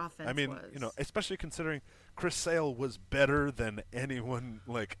their offense was. Especially considering Chris Sale was better than anyone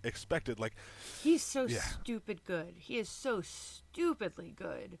expected. He's so stupid good. He is so stupidly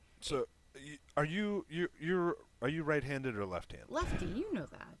good. So, are you right-handed or left-handed? Lefty, you know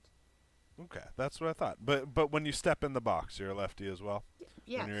that. Okay, that's what I thought. But when you step in the box, you're a lefty as well?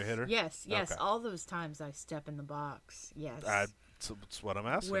 Yes. When you're a hitter? Yes. Okay. All those times I step in the box, yes. That's what I'm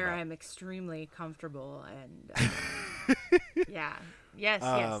asking Where about. I'm extremely comfortable and,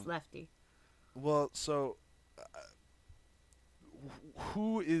 Yes, lefty. Well, so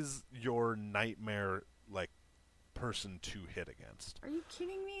who is your nightmare, person to hit against? Are you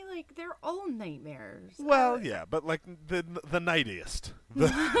kidding me? They're all nightmares. Well, yeah, but the nightiest. The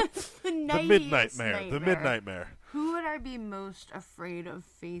the mid-nightmare. The mid-nightmare. Who would I be most afraid of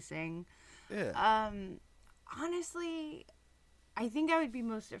facing? Yeah. Honestly, I think I would be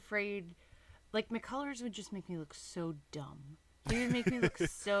most afraid. McCullers would just make me look so dumb. He would make me look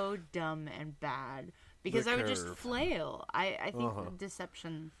so dumb and bad because I would just flail. I think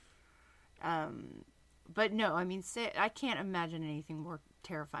deception. But no, I mean, I can't imagine anything more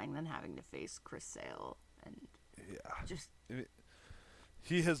terrifying than having to face Chris Sale and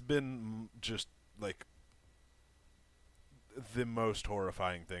he has been just the most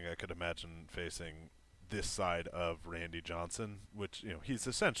horrifying thing I could imagine facing this side of Randy Johnson, which he's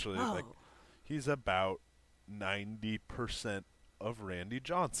essentially he's about 90% of Randy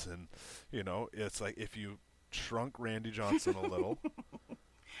Johnson. It's if you shrunk Randy Johnson a little.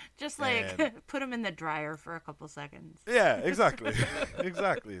 Just put him in the dryer for a couple seconds. Yeah, exactly.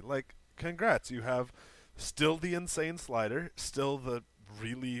 Exactly. Congrats. You have still the insane slider, still the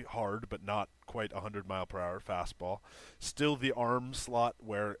really hard but not quite 100-mile-per-hour fastball, still the arm slot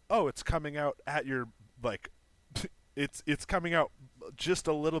where, it's coming out at your, it's coming out just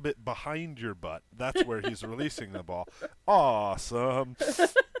a little bit behind your butt. That's where he's releasing the ball. Awesome.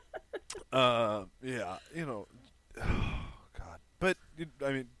 Yeah, But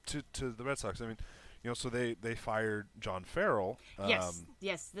I mean, to the Red Sox, I mean, so they fired John Farrell.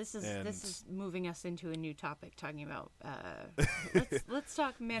 Yes. This is moving us into a new topic, talking about. let's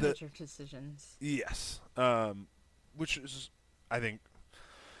talk manager decisions. Yes, which is, I think,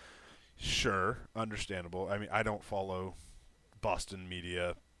 sure, understandable. I mean, I don't follow Boston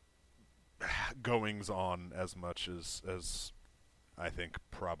media goings on as much as I think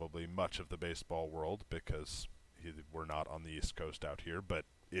probably much of the baseball world, because we're not on the East Coast out here, but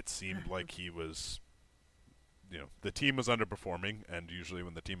it seemed like he was, the team was underperforming, and usually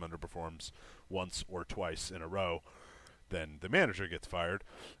when the team underperforms once or twice in a row, then the manager gets fired.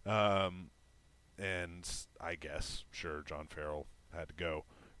 And I guess, sure, John Farrell had to go.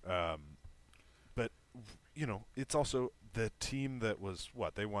 But, it's also the team that was,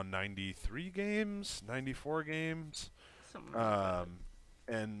 they won 93 games, 94 games? Something like that.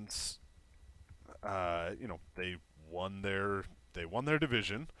 And they won their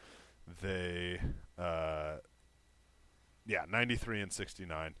division. They 93 and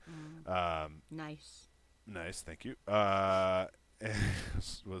 69. Nice, thank you.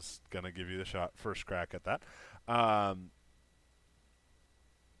 Was gonna give you the first crack at that.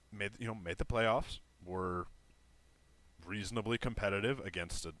 Made the playoffs, were reasonably competitive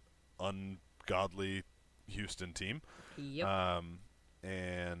against an ungodly Houston team. Yep.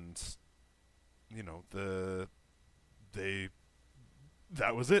 And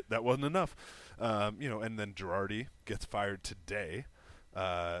that was it. That wasn't enough. And then Girardi gets fired today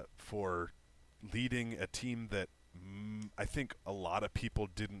for leading a team that I think a lot of people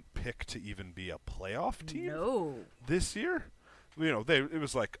didn't pick to even be a playoff team this year. It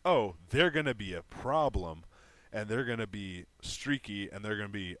was they're going to be a problem, and they're going to be streaky, and they're going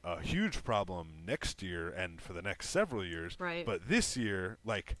to be a huge problem next year and for the next several years. Right. But this year,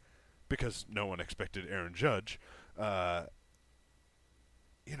 because no one expected Aaron Judge.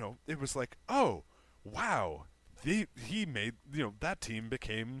 It was like, oh, wow, he made, that team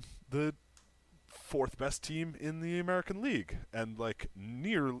became the fourth best team in the American League, and like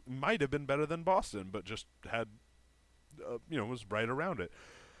might have been better than Boston, but just had, was right around it.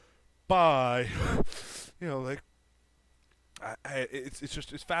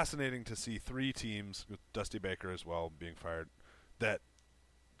 It's fascinating to see three teams with Dusty Baker as well being fired that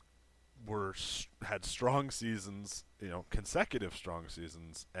had strong seasons, consecutive strong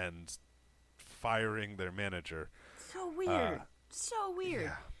seasons, and firing their manager. So weird.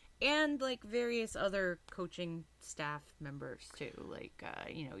 Yeah. And like various other coaching staff members too, like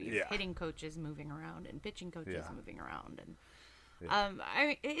hitting coaches moving around and pitching coaches moving around, and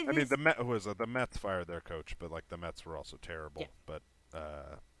the Mets fired their coach, but like the Mets were also terrible. Yeah. But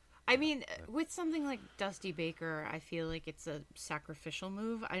with something like Dusty Baker, I feel like it's a sacrificial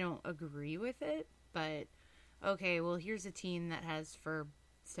move. I don't agree with it, but okay, well, here's a team that has for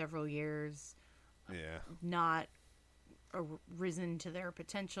several years not risen to their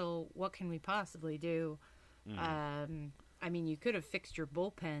potential. What can we possibly do? You could have fixed your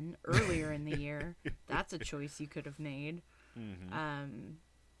bullpen earlier in the year. That's a choice you could have made. Mm-hmm.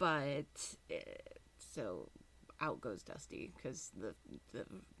 So out goes Dusty, because the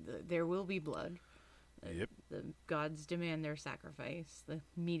there will be blood. The gods demand their sacrifice. The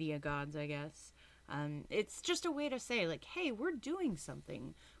media gods, I guess. It's just a way to say, like, hey, we're doing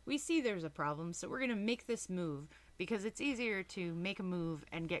something. We see there's a problem, so we're going to make this move, because it's easier to make a move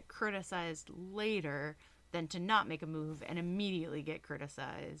and get criticized later than to not make a move and immediately get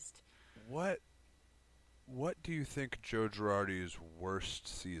criticized. What do you think Joe Girardi's worst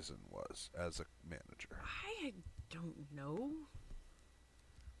season was as a manager? I don't know.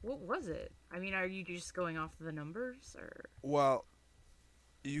 What was it? Are you just going off the numbers, or? Well,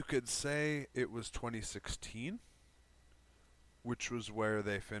 you could say it was 2016, which was where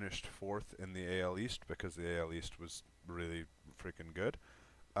they finished fourth in the AL East, because the AL East was really freaking good.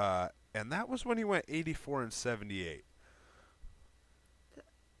 And that was when he went 84-78.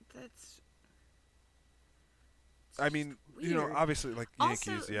 That's... weird. Obviously, like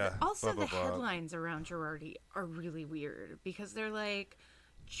Yankees, Also, blah, blah, blah. Headlines around Girardi are really weird, because they're like,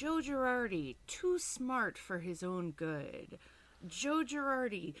 Joe Girardi, too smart for his own good. Joe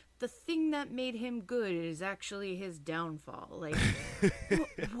Girardi, the thing that made him good is actually his downfall. Like,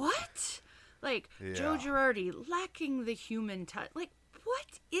 what? Like, Joe Girardi lacking the human touch. Like,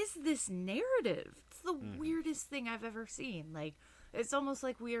 what is this narrative? It's the weirdest thing I've ever seen. Like, it's almost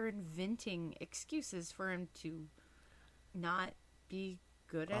like we are inventing excuses for him to not be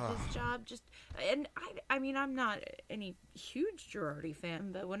good at his job. I'm not any huge Girardi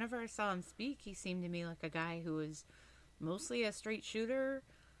fan, but whenever I saw him speak, he seemed to me like a guy who was mostly a straight shooter.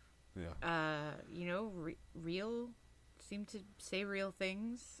 Yeah. Real, seemed to say real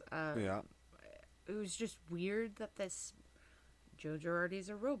things. It was just weird that this Joe Girardi's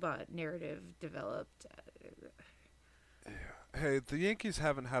a robot narrative developed. Hey, the Yankees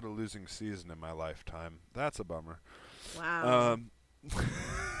haven't had a losing season in my lifetime. That's a bummer. Wow.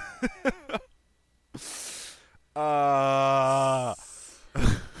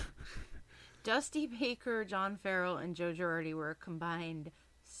 Dusty Baker, John Farrell, and Joe Girardi were combined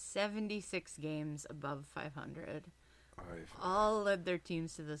 76 games above 500. All led their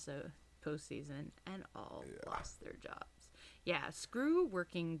teams to the postseason, and all lost their jobs. Yeah, screw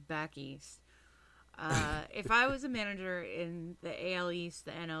working back east. If I was a manager in the AL East,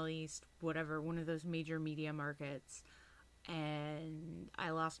 the NL East, whatever, one of those major media markets, and I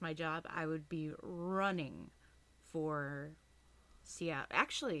lost my job, I would be running for Seattle.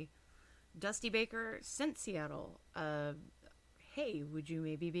 Actually, Dusty Baker sent Seattle, hey, would you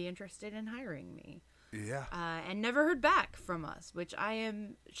maybe be interested in hiring me? Yeah. And never heard back from us, which I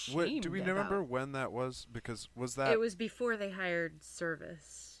am shamed do we about. remember when that was? Because was that... It was before they hired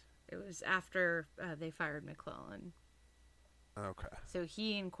Service. It was after they fired McClellan. Okay. So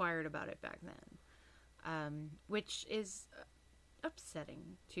he inquired about it back then, which is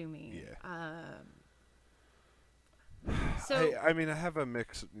upsetting to me. Yeah. I have a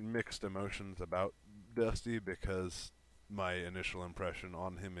mixed emotions about Dusty, because my initial impression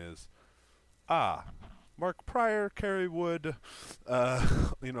on him is, Mark Pryor, Kerry Wood,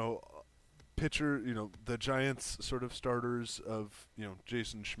 pitcher, the Giants sort of starters of,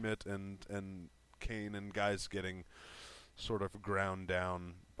 Jason Schmidt and Kane, and guys getting sort of ground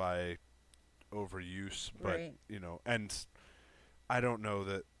down by overuse. But, right. And I don't know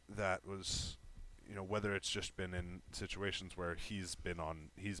that was, whether it's just been in situations where he's been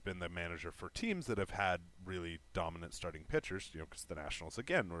the manager for teams that have had really dominant starting pitchers, because the Nationals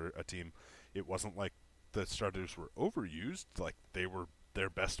again were a team. It wasn't like the starters were overused, like they were their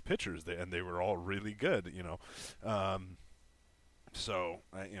best pitchers, and they were all really good, so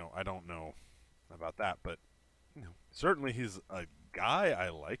I don't know about that, but certainly he's a guy I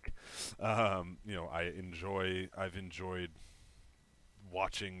like. I've enjoyed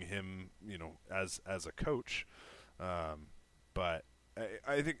watching him, as a coach. But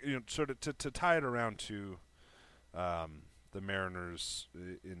I think, sort of to tie it around to the Mariners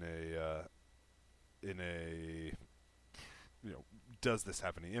in a does this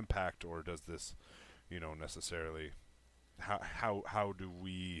have any impact, or does this, necessarily, how do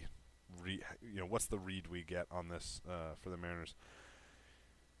we what's the read we get on this for the Mariners?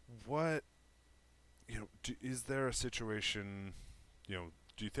 What, is there a situation, do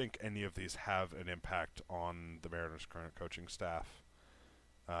you think any of these have an impact on the Mariners' current coaching staff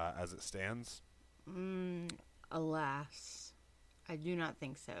as it stands? Alas, I do not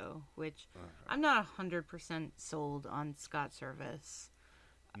think so, which I'm not 100% sold on Scott Service.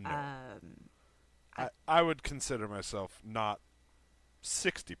 No. I would consider myself not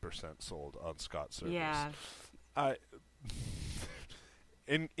 60% sold on Scott Service. Yeah.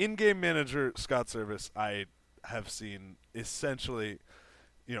 In-game manager Scott Service, I have seen essentially,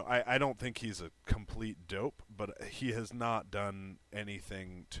 I don't think he's a complete dope, but he has not done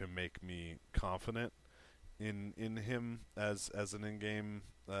anything to make me confident in him as an in-game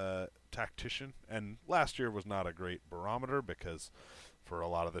tactician. And last year was not a great barometer because for a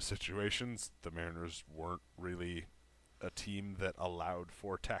lot of the situations, the Mariners weren't really a team that allowed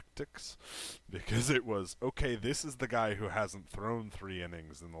for tactics, because it was, okay, this is the guy who hasn't thrown 3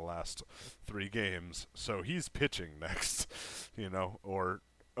 innings in the last 3 games, so he's pitching next, or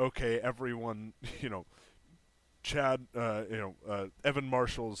okay, everyone, Chad, Evan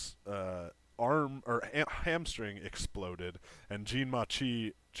Marshall's arm or hamstring exploded, and Gene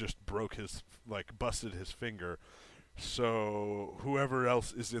Machi just busted his finger, so whoever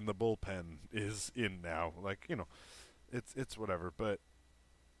else is in the bullpen is in now, It's whatever, but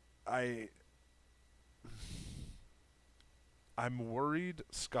I'm worried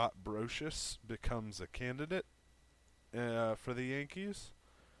Scott Brocious becomes a candidate for the Yankees.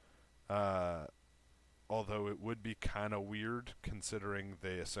 Although it would be kind of weird considering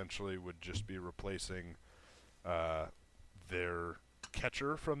they essentially would just be replacing their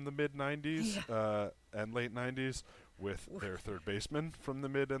catcher from the mid-'90s and late '90s with their third baseman from the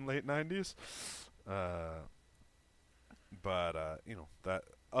mid and late '90s. But that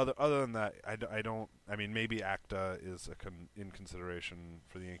other than that, I don't. I mean, maybe Acta is in consideration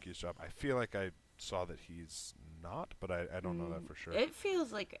for the Yankees job. I feel like I saw that he's not, but I don't know that for sure. It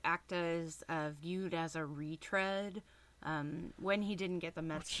feels like Acta is viewed as a retread. When he didn't get the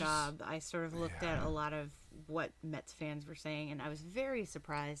Mets job, I sort of looked at a lot of what Mets fans were saying, and I was very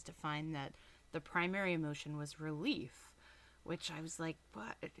surprised to find that the primary emotion was relief. Which I was like,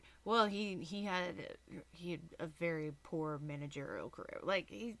 what? Well, he had a very poor managerial career. Like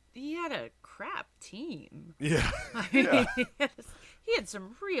he had a crap team. Yeah, I mean, he had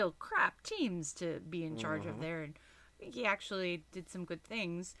some real crap teams to be in charge of there, and I think he actually did some good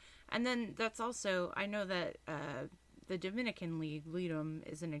things. And then that's also, I know that the Dominican League, Lidom,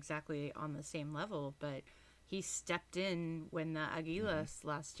 isn't exactly on the same level, but he stepped in when the Aguilas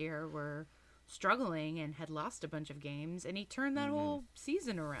last year were struggling and had lost a bunch of games, and he turned that whole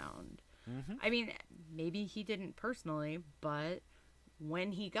season around. I mean, maybe he didn't personally, but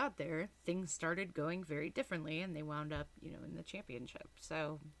when he got there, things started going very differently, and they wound up, in the championship.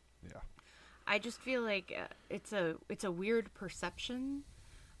 So, yeah, I just feel like it's a weird perception.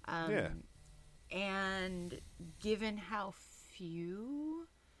 And given how few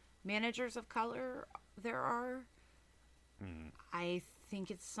managers of color there are, I think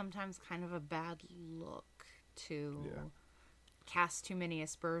it's sometimes kind of a bad look to cast too many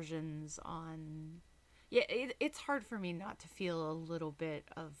aspersions on. Yeah, it's hard for me not to feel a little bit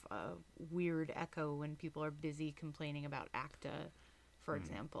of a weird echo when people are busy complaining about Acta, for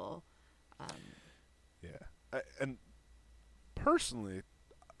example. And personally,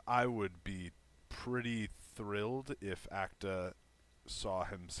 I would be pretty thrilled if Acta saw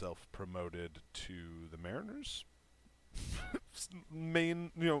himself promoted to the Mariners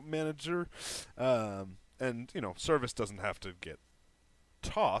main manager, and Service doesn't have to get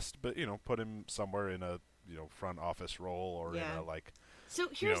tossed, but put him somewhere in a front office role or in a So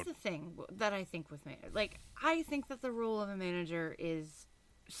here's the thing that I think with I think that the role of a manager is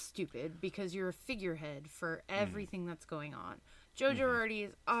stupid because you're a figurehead for everything that's going on. Joe Girardi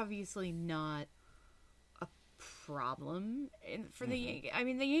is obviously not problem for the Yankees. I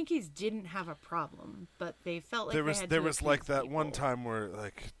mean, the Yankees didn't have a problem, but they felt like there was like that one time where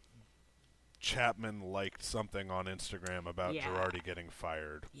like Chapman liked something on Instagram about Girardi getting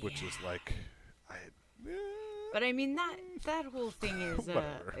fired, which is like, But I mean that whole thing is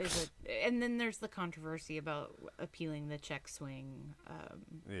and then there's the controversy about appealing the check swing.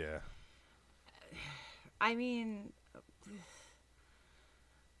 I mean,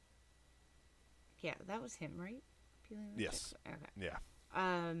 yeah, that was him, right? Appealing the check swing? Okay. Yeah.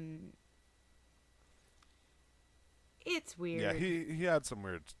 It's weird. Yeah, he had some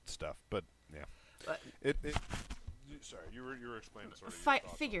weird stuff, but yeah. It sorry, you were explaining sort of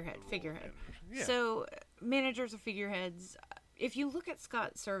figurehead. Yeah. So managers are figureheads. If you look at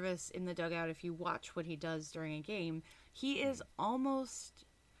Scott Service in the dugout, if you watch what he does during a game, he's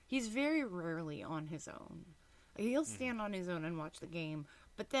very rarely on his own. He'll stand on his own and watch the game,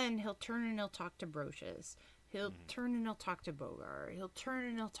 but then he'll turn and he'll talk to Brocious. He'll turn and he'll talk to Bogart. He'll turn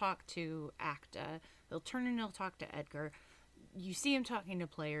and he'll talk to Acta. He'll turn and he'll talk to Edgar. You see him talking to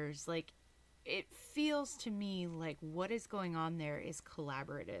players. Like, it feels to me like what is going on there is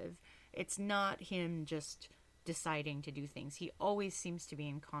collaborative. It's not him just deciding to do things. He always seems to be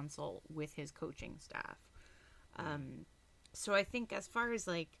in consult with his coaching staff. So I think as far as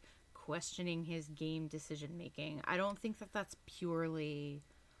like questioning his game decision making, I don't think that that's purely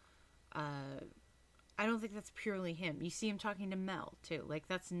him. You see him talking to Mel too. Like,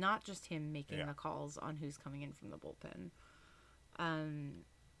 that's not just him making the calls on who's coming in from the bullpen.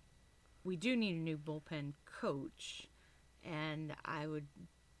 We do need a new bullpen coach, and I would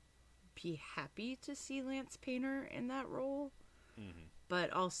be happy to see Lance Painter in that role,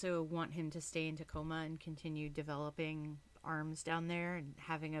 but also want him to stay in Tacoma and continue developing arms down there and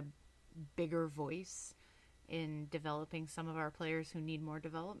having a bigger voice in developing some of our players who need more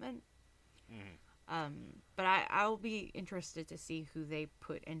development. But I'll be interested to see who they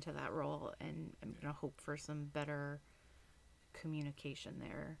put into that role, and I'm going to hope for some better communication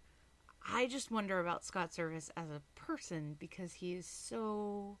there. I just wonder about Scott Service as a person, because he is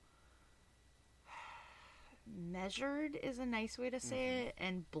so measured is a nice way to say it,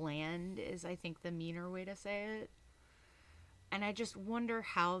 and bland is, I think, the meaner way to say it. And I just wonder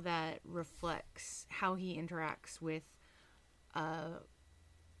how that reflects how he interacts with a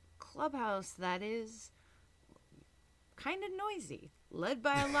clubhouse that is kind of noisy, led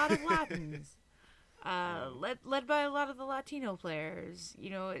by a lot of Latins. Led by a lot of the Latino players.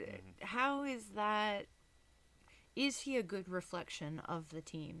 You know, how is that? Is he a good reflection of the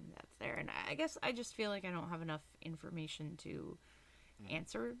team that's there? And I guess I just feel like I don't have enough information to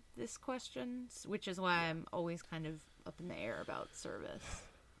answer this question, which is why I'm always kind of up in the air about Service.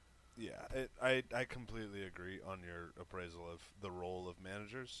 Yeah, I completely agree on your appraisal of the role of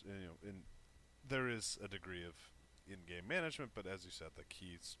managers. You know, there is a degree of in-game management, but as you said, the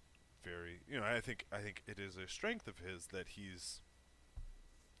key's very, you know, I think it is a strength of his that he's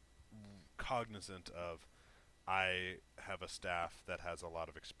cognizant of, I have a staff that has a lot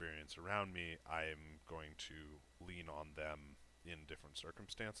of experience around me. I am going to lean on them in different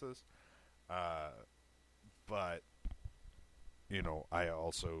circumstances. But, you know, I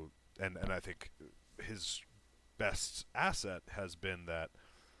also, and I think his best asset has been that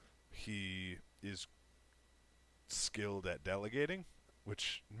he is skilled at delegating,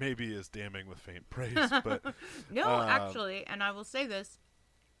 which maybe is damning with faint praise, but no, actually, and I will say this,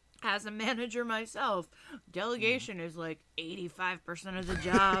 as a manager myself, delegation is like 85% of the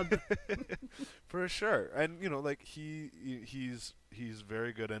job. For sure. And, you know, like he's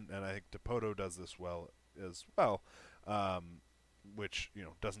very good, and I think Dipoto does this well as well, which, you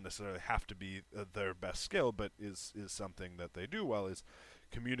know, doesn't necessarily have to be their best skill, but is something that they do well, is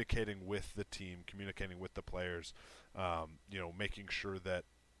communicating with the team, communicating with the players, you know, making sure that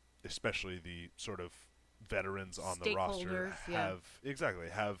especially the sort of veterans on the roster have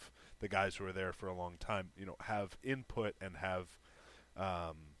the guys who are there for a long time, you know, have input and have,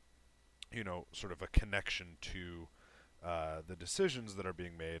 you know, sort of a connection to the decisions that are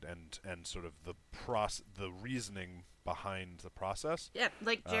being made and sort of the reasoning behind the process. Yeah,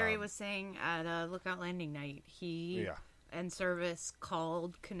 like Jerry was saying at Lookout Landing Night, he and Service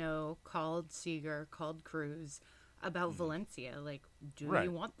called Cano, called Seager, called Cruz about Valencia. Like, do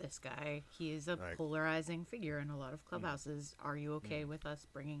you want this guy? He is a polarizing figure in a lot of clubhouses. Are you okay with us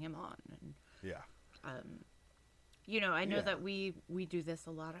bringing him on? And, you know, I know that we do this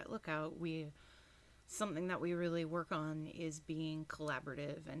a lot at Lookout. Something that we really work on is being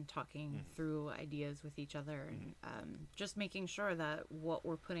collaborative and talking through ideas with each other, and just making sure that what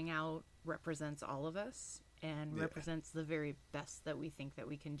we're putting out represents all of us and represents the very best that we think that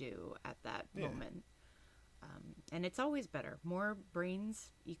we can do at that moment. And it's always better. More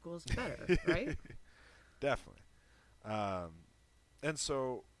brains equals better, right? Definitely. And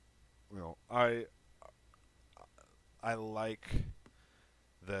so, I like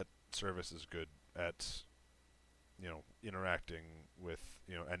that Service is good at, interacting with,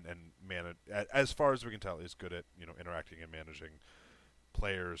 and as far as we can tell, is good at, interacting and managing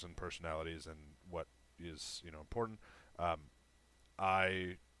players and personalities and what is, important.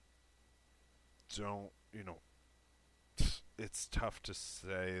 I don't, it's tough to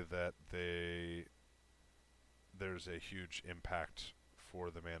say that there's a huge impact for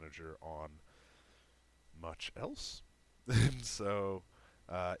the manager on much else. And so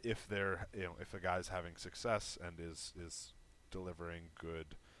if they're if a guy's having success and is delivering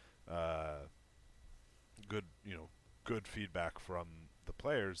good feedback from the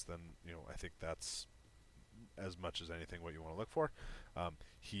players, then I think that's as much as anything what you want to look for.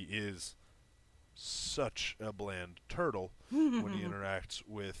 He is such a bland turtle when he interacts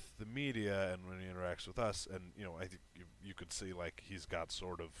with the media and when he interacts with us, and I think you could see like he's got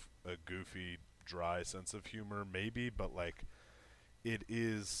sort of a goofy, dry sense of humor maybe, but like it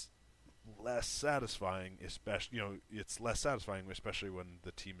is less satisfying, especially it's less satisfying especially when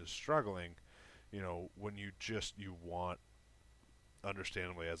the team is struggling, when you want,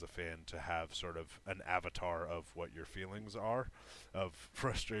 understandably as a fan, to have sort of an avatar of what your feelings are of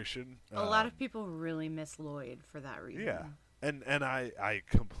frustration. A lot of people really miss Lloyd for that reason. Yeah, and I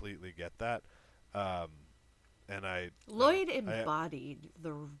completely get that. Lloyd embodied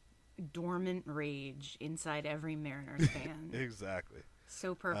the dormant rage inside every Mariners fan. Exactly.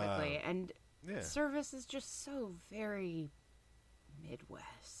 So perfectly. And Service is just so very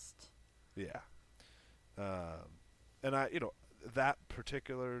Midwest. Yeah. And that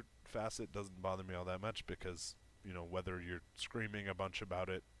particular facet doesn't bother me all that much because, whether you're screaming a bunch about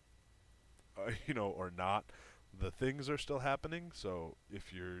it, or not, the things are still happening. So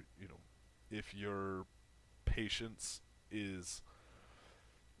if your patience is,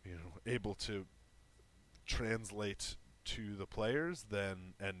 able to translate to the players,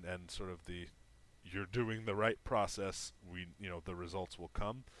 then, and sort of you're doing the right process, the results will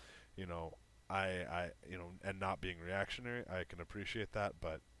come, I and not being reactionary, I can appreciate that,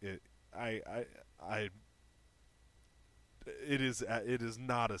 but it is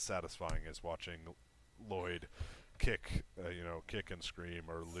not as satisfying as watching Lloyd kick and scream,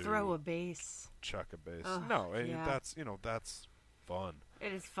 or Lou throw a base, chuck a base. That's fun.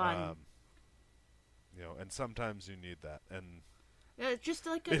 It is fun. And sometimes you need that, and just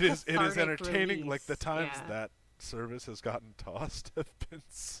like a it is entertaining. Release. Like the times that Service has gotten tossed have been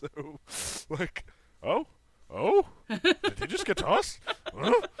so like, oh, did he just get tossed?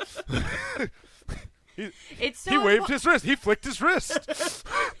 He waved his wrist. He flicked his wrist.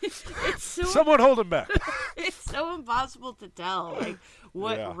 Someone hold him back. It's so impossible to tell, like,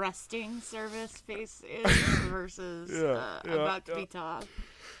 what resting Service face is versus about to be tossed.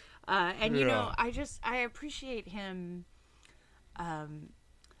 And I appreciate him.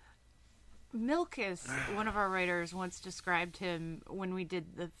 Milkus, one of our writers, once described him when we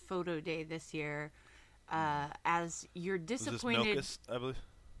did the photo day this year as you're disappointed. Was this Milkus, I believe?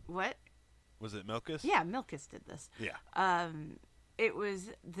 What? Was it Milkus? Yeah, Milkus did this. Yeah. It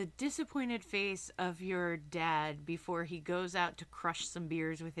was the disappointed face of your dad before he goes out to crush some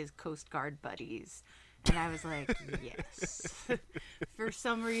beers with his Coast Guard buddies. And I was like, yes. For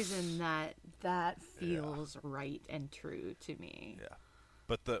some reason, that feels right and true to me. Yeah.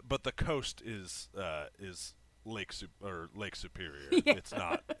 But the coast is Lake Superior. Yeah.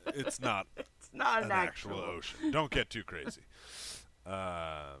 It's not an actual ocean. Don't get too crazy.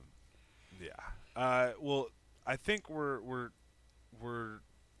 Well, I think we're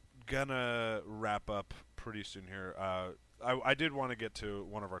gonna wrap up pretty soon here. I did want to get to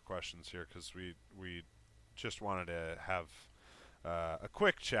one of our questions here because we just wanted to have a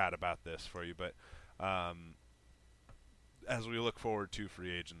quick chat about this for you, but as we look forward to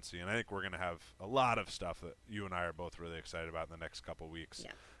free agency, and I think we're going to have a lot of stuff that you and I are both really excited about in the next couple weeks.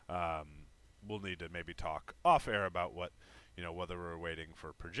 Yeah. We'll need to maybe talk off air about what, whether we're waiting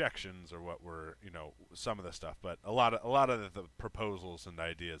for projections or what we're, some of the stuff. But a lot of the proposals and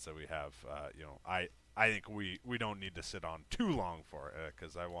ideas that we have, I think we don't need to sit on too long for it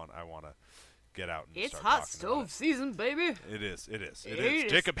because I want to get out and it's start hot talking stove about it. Season, baby. It is.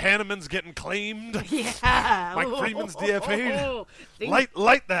 Jacob Hanneman's getting claimed. Yeah. Mike Freeman's DFA'd. Things,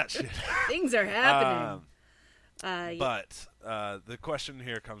 light that shit. Things are happening. But the question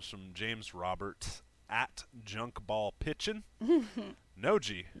here comes from James Roberts at Junkball Pitchin'. No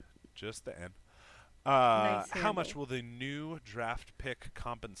G, just the N. Nice how much will the new draft pick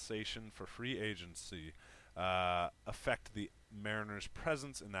compensation for free agency affect the Mariners'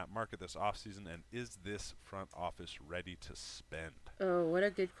 presence in that market this offseason, and is this front office ready to spend? Oh, what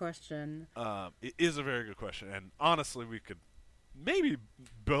a good question. It is a very good question, and honestly, we could maybe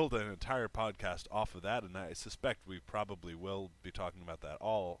build an entire podcast off of that, and I suspect we probably will be talking about that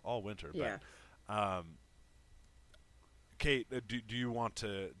all winter. Yeah. But, Kate, do you want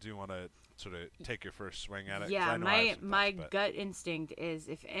to sort of take your first swing at it? Yeah, my gut instinct is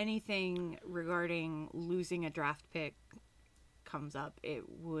if anything regarding losing a draft pick comes up, it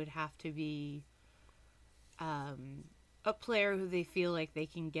would have to be a player who they feel like they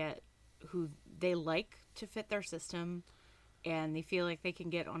can get, who they like to fit their system, and they feel like they can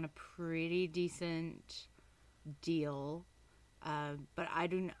get on a pretty decent deal. But I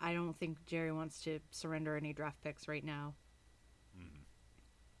don't think Jerry wants to surrender any draft picks right now.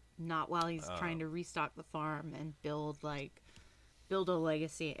 Not while he's trying to restock the farm and build a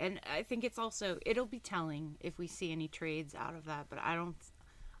legacy. And I think it'll be telling if we see any trades out of that. But I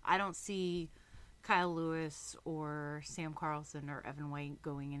don't see Kyle Lewis or Sam Carlson or Evan White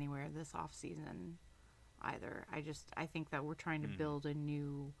going anywhere this offseason either. I think that we're trying to build a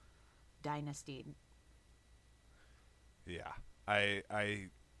new dynasty. Yeah, I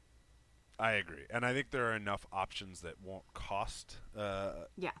agree, and I think there are enough options that won't cost. That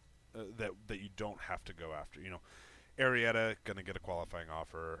you don't have to go after. Arietta gonna get a qualifying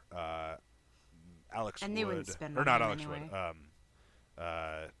offer. Alex and Wood, they wouldn't spend or not him Alex anyway. Wood.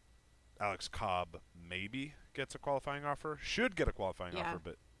 Alex Cobb maybe gets a qualifying offer. Should get a qualifying offer,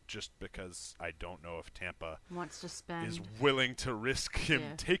 but just because I don't know if Tampa wants to spend, is willing to risk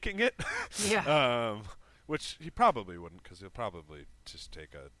him taking it. Which he probably wouldn't, because he'll probably just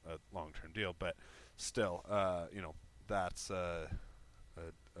take a long-term deal. But still, that's a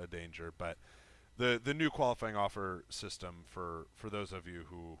danger. But the new qualifying offer system, for those of you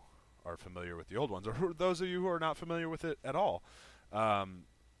who are familiar with the old ones, or those of you who are not familiar with it at all,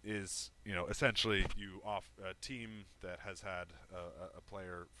 is essentially a team that has had a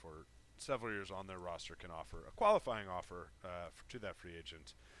player for several years on their roster can offer a qualifying offer to that free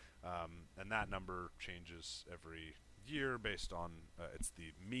agent. And that number changes every year based on it's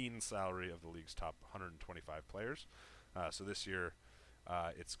the mean salary of the league's top 125 players. So this year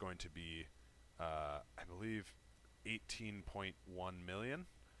it's going to be, I believe, $18.1 million.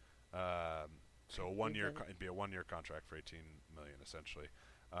 So it'd be a 1-year contract for $18 million essentially.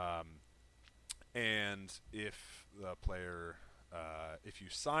 And if the player, if you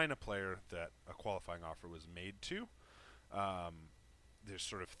sign a player that a qualifying offer was made to, there's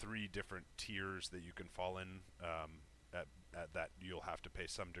sort of 3 different tiers that you can fall in at that you'll have to pay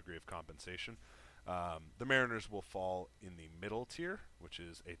some degree of compensation. The Mariners will fall in the middle tier, which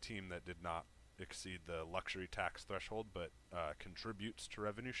is a team that did not exceed the luxury tax threshold but contributes to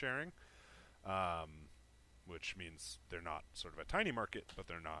revenue sharing, which means they're not sort of a tiny market, but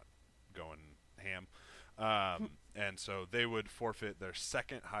they're not going ham. And so they would forfeit their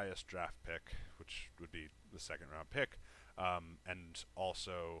second highest draft pick, which would be the second round pick, and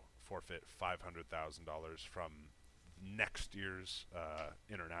also forfeit $500,000 from next year's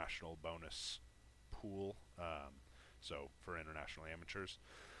international bonus pool, so for international amateurs.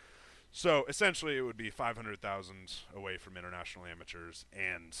 So essentially it would be $500,000 away from international amateurs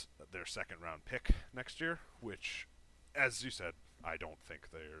and their second round pick next year, which, as you said, I don't think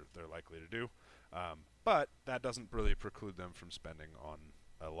they're likely to do. But that doesn't really preclude them from spending on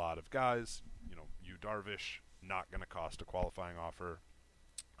a lot of guys. Yu Darvish, not going to cost a qualifying offer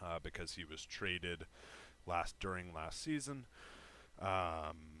because he was traded during last season.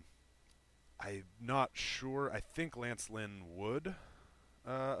 I'm not sure. I think Lance Lynn would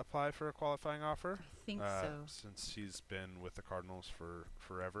apply for a qualifying offer. I think so. Since he's been with the Cardinals for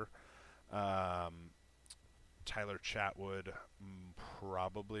forever. Tyler Chatwood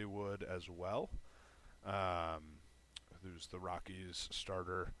probably would as well. Who's the Rockies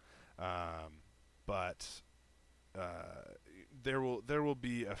starter. But there will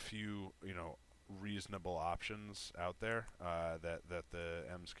be a few reasonable options out there that the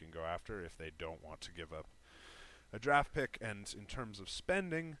M's can go after if they don't want to give up a draft pick. And in terms of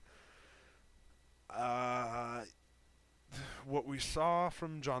spending, what we saw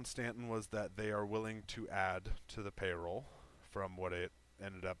from John Stanton was that they are willing to add to the payroll from what it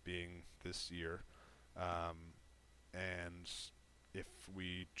ended up being this year. And if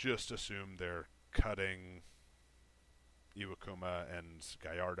we just assume they're cutting Iwakuma and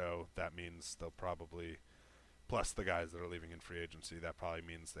Gallardo, that means they'll probably, plus the guys that are leaving in free agency, that probably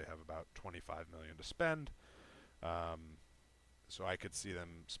means they have about $25 million to spend. So I could see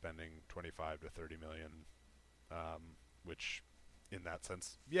them spending $25 to $30 million, which in that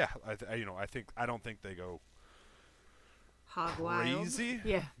sense, yeah, I don't think they go hog crazy. Wild.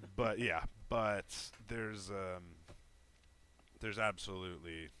 Yeah. But there's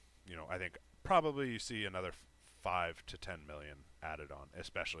absolutely, I think probably you see another 5 to 10 million added on,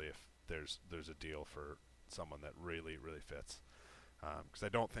 especially if there's a deal for someone that really, really fits. Because I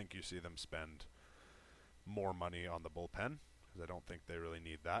don't think you see them spend more money on the bullpen, because I don't think they really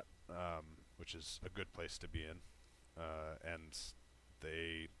need that, which is a good place to be in. And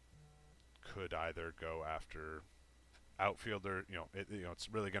they could either go after outfielder, it's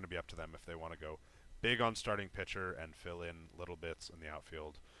really going to be up to them if they want to go big on starting pitcher and fill in little bits in the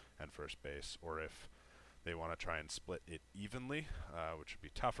outfield and first base, or if they want to try and split it evenly, which would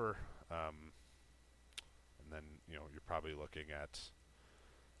be tougher. And then, you're probably looking at,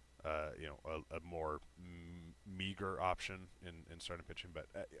 a more meager option in starting pitching. But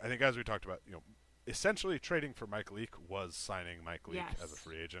I think, as we talked about, essentially trading for Mike Leake was signing Mike Leake as a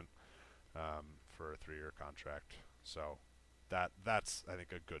free agent for a 3-year contract. So that's I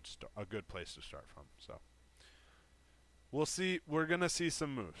think a good place to start from. So we'll see. We're gonna see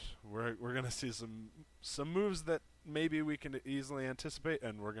some moves. We're gonna see some moves that maybe we can easily anticipate,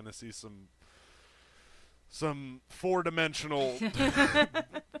 and we're gonna see some 4-dimensional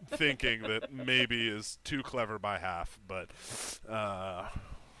thinking that maybe is too clever by half. But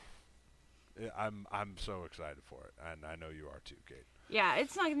I'm so excited for it, and I know you are too, Kate. Yeah,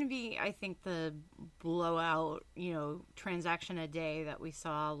 it's not going to be, I think, the blowout, transaction a day that we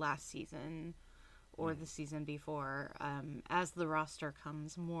saw last season or the season before. As the roster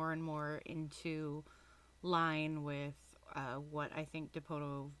comes more and more into line with what I think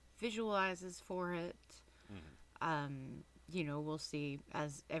Dipoto visualizes for it, we'll see.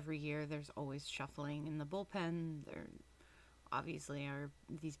 As every year, there's always shuffling in the bullpen. There obviously are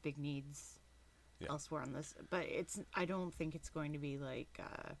these big needs elsewhere on this, but I don't think it's going to be like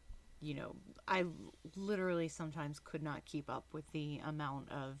I literally sometimes could not keep up with the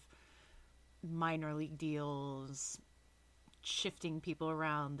amount of minor league deals, shifting people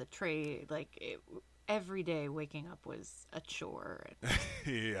around, the trade. Every day waking up was a chore.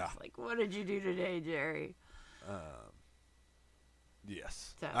 Yeah, like, what did you do today, Jerry?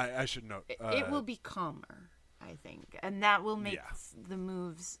 Yes, so I should note it will be calmer, I think, and that will make the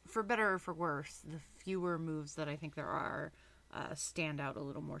moves, for better or for worse, the fewer moves that I think there are, stand out a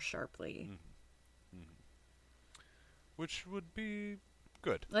little more sharply. Which would be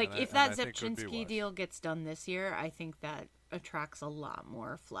good. If that Zepchinski deal gets done this year, I think that attracts a lot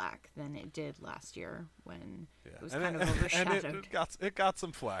more flack than it did last year when it was kind of overshadowed. And it got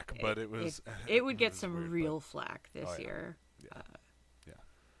some flack, but it was... It would get some real flack this year.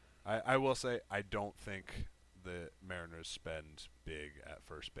 I will say, I don't think the Mariners spend big at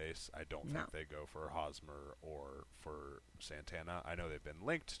first base. I don't think they go for Hosmer or for Santana. I know they've been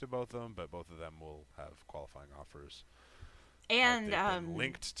linked to both of them, but both of them will have qualifying offers. And they've been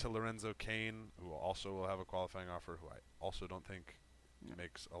linked to Lorenzo Cain, who also will have a qualifying offer, who I also don't think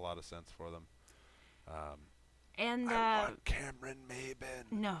makes a lot of sense for them. I want Cameron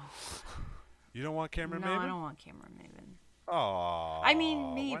Maybin. No. You don't want Cameron Maybin? No, I don't want Cameron Maybin. Oh, I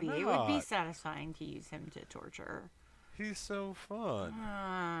mean, maybe it would be satisfying to use him to torture. He's so fun.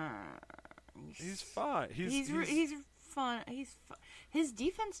 He's fine. He's fun. He's fun. His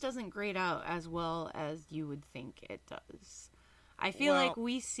defense doesn't grade out as well as you would think it does. I feel like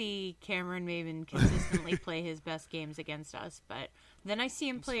we see Cameron Maybin consistently play his best games against us, but then I see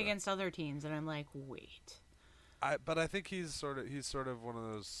him play against other teams, and I'm like, wait. But I think he's sort of one of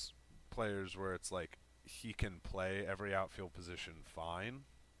those players where it's like, he can play every outfield position fine,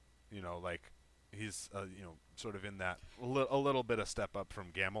 he's sort of in that a little bit of step up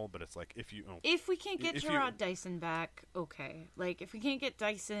from Gamble, but it's like if we can't get Gerard Dyson back, okay, if we can't get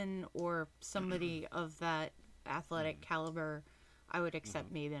Dyson or somebody of that athletic caliber, I would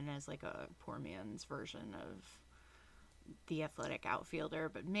accept Maybin as like a poor man's version of the athletic outfielder.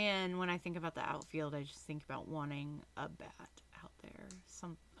 But man, when I think about the outfield, I just think about wanting a bat out there,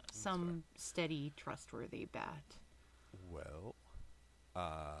 some steady, trustworthy bat. Well,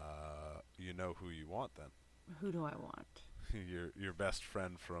 you know who you want then. Who do I want? Your best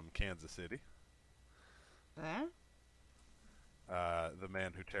friend from Kansas City. Huh? The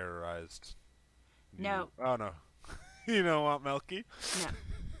man who terrorized. No. Oh no. You don't want Melky?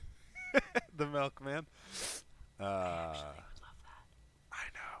 No. The Milkman. I actually would love that. I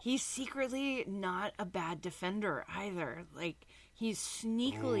know. He's secretly not a bad defender either. He's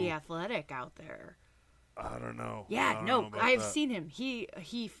sneakily athletic out there. I don't know. Yeah, I've seen him.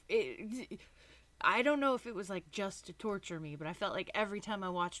 I don't know if it was just to torture me, but I felt like every time I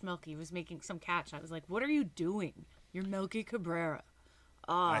watched Melky, he was making some catch. I was like, what are you doing? You're Melky Cabrera.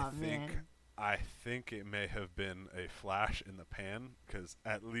 Oh, man. I think it may have been a flash in the pan, because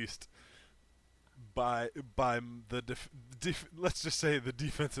at least by the let's just say the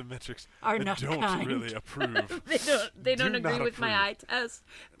defensive metrics are not don't kind. Really approve. they don't agree with approve. my eye test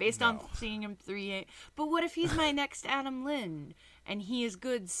based on seeing him 3-8. But what if he's my next Adam Lynn and he is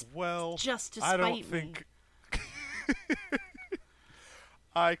good just to spite I don't think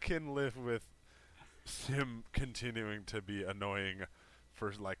I can live with him continuing to be annoying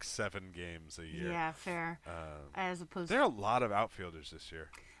for like 7 games a year. Yeah, fair. As opposed there are a lot of outfielders this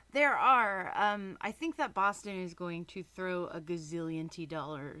year. There are. I think that Boston is going to throw a gazillion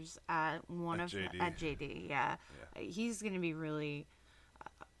dollars at JD. Yeah. He's going to be really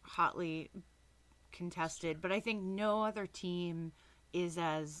hotly contested, but I think no other team is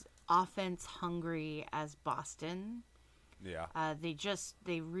as offense hungry as Boston. Yeah.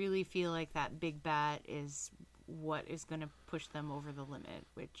 They really feel like that big bat is what is going to push them over the limit,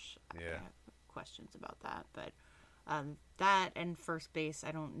 which I have questions about that, but that and first base,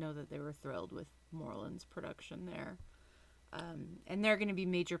 I don't know that they were thrilled with Moreland's production there. And they're going to be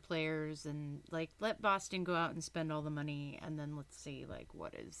major players, and like let Boston go out and spend all the money, and then let's see like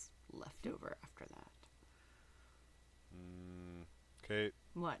what is left over after that. Okay.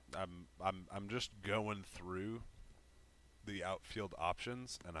 What? I'm just going through the outfield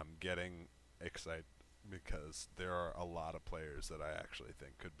options, and I'm getting excited because there are a lot of players that I actually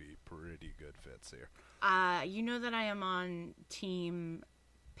think could be pretty good fits here. You know that I am on team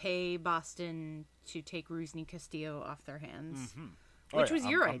pay Boston to take Rusney Castillo off their hands, which was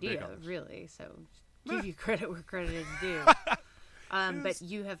your idea, really. So give you credit where credit is due. But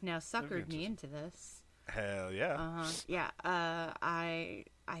you have now suckered me into this. Hell yeah. Yeah. I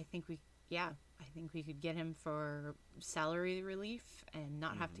think we could get him for salary relief and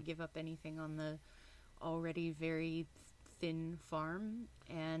not have to give up anything on the already very thin farm,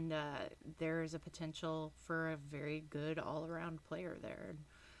 and there is a potential for a very good all-around player there.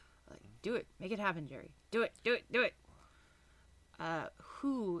 Do it, make it happen, Jerry. Do it.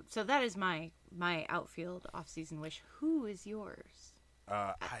 So that is my outfield off-season wish. Who is yours?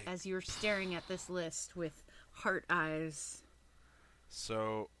 As you're staring at this list with heart eyes.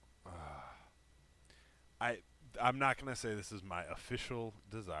 So, I'm not going to say this is my official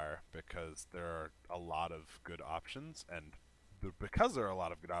desire, because there are a lot of good options, and because there are a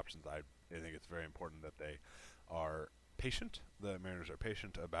lot of good options, I think it's very important that they are patient. The Mariners are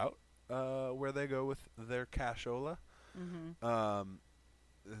patient about where they go with their cashola.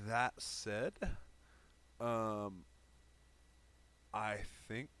 That said, I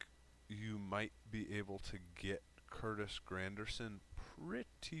think you might be able to get Curtis Granderson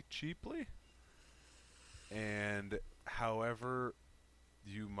pretty cheaply. And however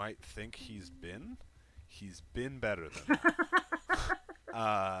you might think he's been better than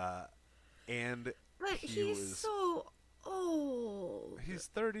that. But he's so old. He's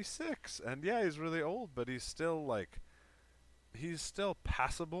 36, and yeah, he's really old, but he's still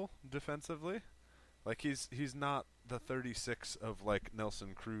passable defensively. Like he's not the 36 of like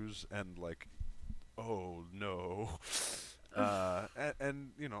Nelson Cruz and like, oh no.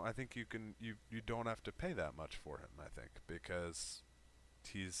 And you know, I think you don't have to pay that much for him, I think, because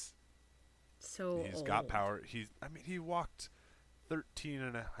he's old. Got power. He walked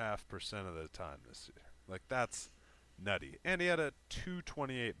 13.5% of the time this year. Like, that's nutty. And he had a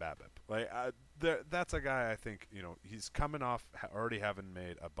 2.28 BABIP. Like, that's a guy, I think, you know, he's coming off already having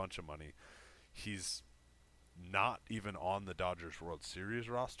made a bunch of money. He's not even on the Dodgers World Series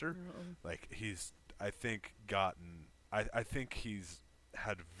roster. Like, he's, I think, I think he's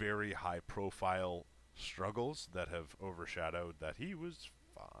had very high-profile struggles that have overshadowed that he was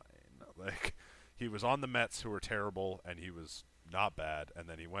fine. Like, he was on the Mets, who were terrible, and he was not bad, and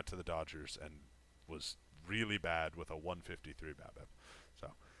then he went to the Dodgers and was really bad with a 153 BABIP.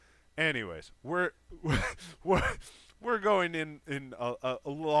 So, anyways, we're going in a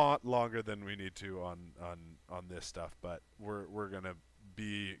lot longer than we need to on this stuff, but we're gonna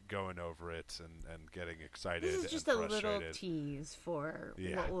be going over it and getting excited. This is just and a little tease for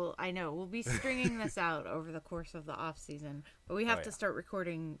what we'll be stringing this out over the course of the off season, but we have to start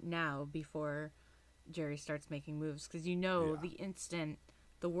recording now before Jerry starts making moves, because the instant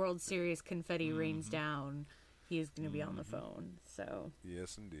the World Series confetti rains down, he is going to be on the phone. So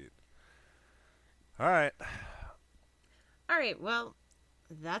yes, indeed. All right. Well,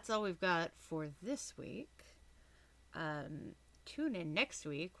 that's all we've got for this week. Tune in next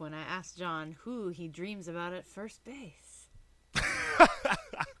week when I ask John who he dreams about at first base.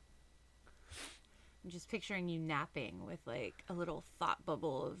 I'm just picturing you napping with like a little thought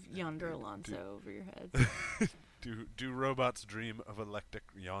bubble of Yonder Alonso over your head. Do robots dream of electric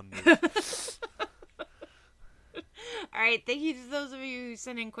yonder? All right, thank you to those of you who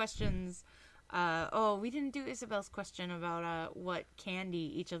sent in questions. We didn't do Isabel's question about what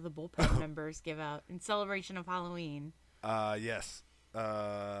candy each of the bullpen members give out in celebration of Halloween. Yes.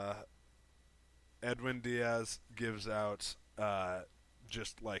 Edwin Diaz gives out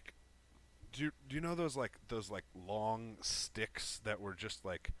just like, do you know those long sticks that were just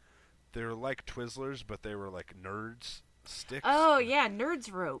like, they were like Twizzlers, but they were like Nerds sticks? Oh yeah,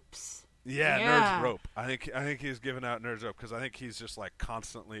 Nerds ropes. Yeah, Nerds rope. I think he's giving out Nerds rope because I think he's just like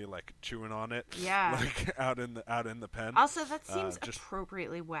constantly like chewing on it. Yeah, like out in the pen. Also, that seems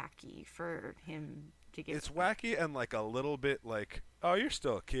appropriately wacky for him to give. It's wacky and like a little bit like, oh, you're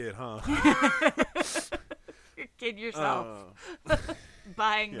still a kid, huh? You're a kid yourself.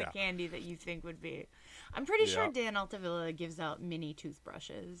 Buying the candy that you think would be. I'm pretty sure Dan Altavilla gives out mini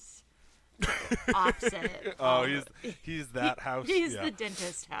toothbrushes. Offset. He's that house. He's the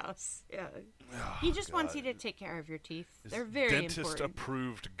dentist house. Yeah. He just wants you to take care of your teeth. They're very dentist important. Dentist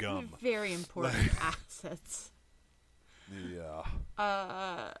approved gum. They're very important assets. Yeah.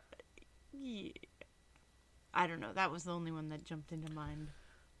 Yeah. I don't know. That was the only one that jumped into mind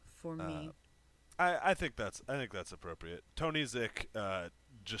for me. I think that's appropriate. Tony Zick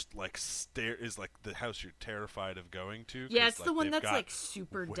just like is like the house you're terrified of going to. Yeah, it's the one that's like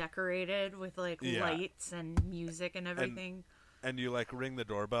super decorated with like lights and music and everything. And you like ring the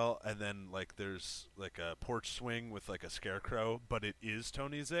doorbell, and then like there's like a porch swing with like a scarecrow, but it is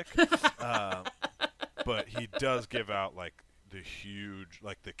Tony Zick. But he does give out like the huge,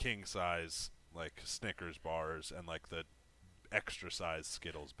 like the king size like Snickers bars and like the extra size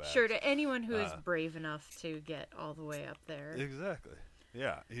Skittles bags. Sure, to anyone who is brave enough to get all the way up there. Exactly.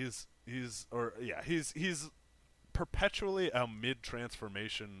 Yeah, he's perpetually a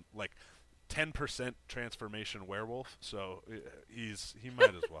mid-transformation, like 10% transformation werewolf. So he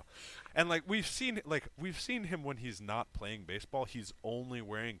might as well. And like we've seen him when he's not playing baseball. He's only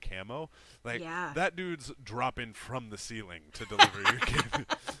wearing camo. Like that dude's dropping from the ceiling to deliver your candy.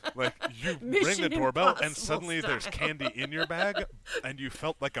 Like you ring the doorbell and suddenly there's candy in your bag, and you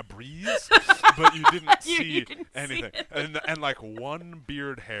felt like a breeze, but you didn't see anything. And like one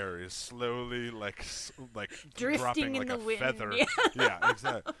beard hair is slowly like drifting dropping in like the a wind. feather. Yeah,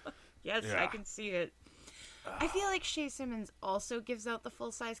 exactly. Yes, I can see it. I feel like Shea Simmons also gives out the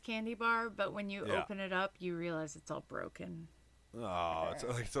full-size candy bar, but when you open it up, you realize it's all broken. Oh,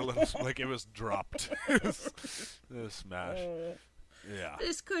 it's a little like it was dropped. It was smashed. Yeah.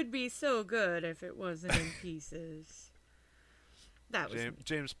 This could be so good if it wasn't in pieces. That was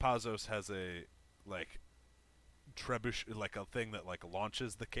James Pazos has a like trebuchet, like a thing that like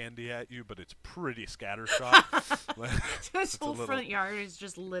launches the candy at you, but it's pretty scattershot. So his whole front yard is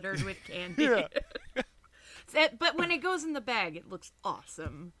just littered with candy. But when it goes in the bag, it looks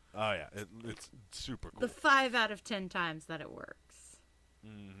awesome. Oh yeah, it's super cool. The 5 out of 10 times that it works.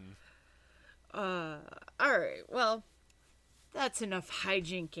 Mm-hmm. All right, well, that's enough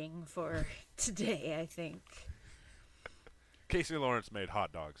hijinking for today, I think. Casey Lawrence made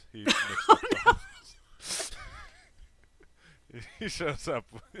hot dogs. He mixed up the He shows up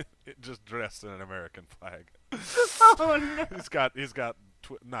just dressed in an American flag. Oh no! He's got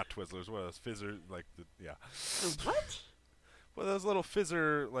not Twizzlers. What are those fizzer like? The what? Well, those little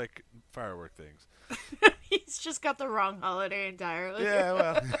fizzer like firework things. He's just got the wrong holiday entirely. Yeah,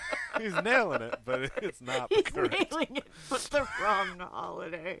 well, he's nailing it, but it's not correct. He's nailing it, but the wrong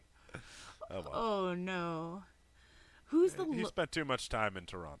holiday. Oh, well. Oh no! Who's the? He spent too much time in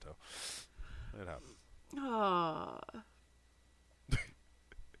Toronto. It happens. Oh.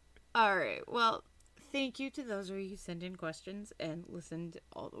 All right. Well, thank you to those of you who sent in questions and listened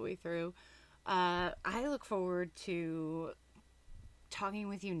all the way through. I look forward to talking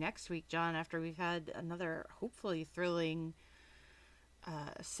with you next week, John, after we've had another hopefully thrilling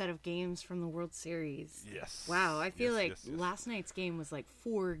set of games from the World Series. Yes. Wow, I feel last night's game was like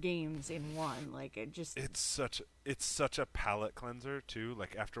 4 games in one. Like it's such a palate cleanser too.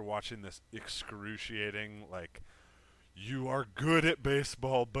 Like after watching this excruciating like, you are good at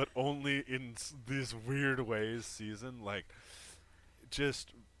baseball, but only in these weird ways season. Like,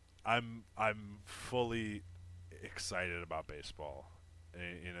 just, I'm fully excited about baseball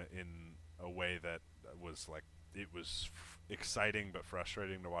in a way that was like, it was exciting but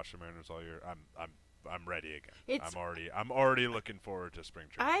frustrating to watch the Mariners all year. I'm ready again. I'm already looking forward to spring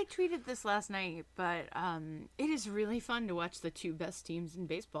training. I tweeted this last night, but it is really fun to watch the two best teams in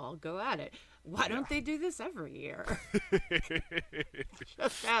baseball go at it. Why don't they do this every year?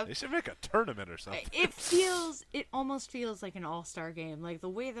 They should make a tournament or something. It almost feels like an all-star game. Like the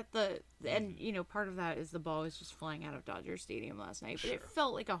way that and part of that is the ball was just flying out of Dodger Stadium last night, but it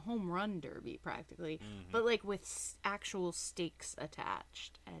felt like a home run derby practically, but like with actual stakes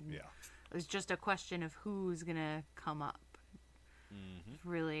attached. And it was just a question of who's gonna come up.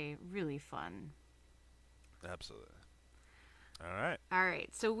 Really, really fun. Absolutely. All right.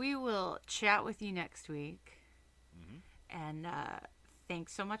 So we will chat with you next week. And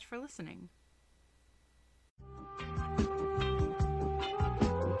thanks so much for listening.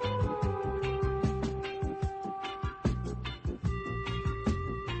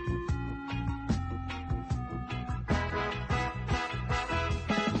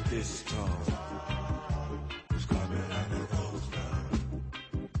 This storm is coming and it goes down.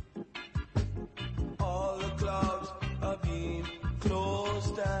 All the clubs are being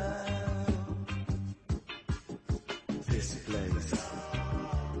closed down. This place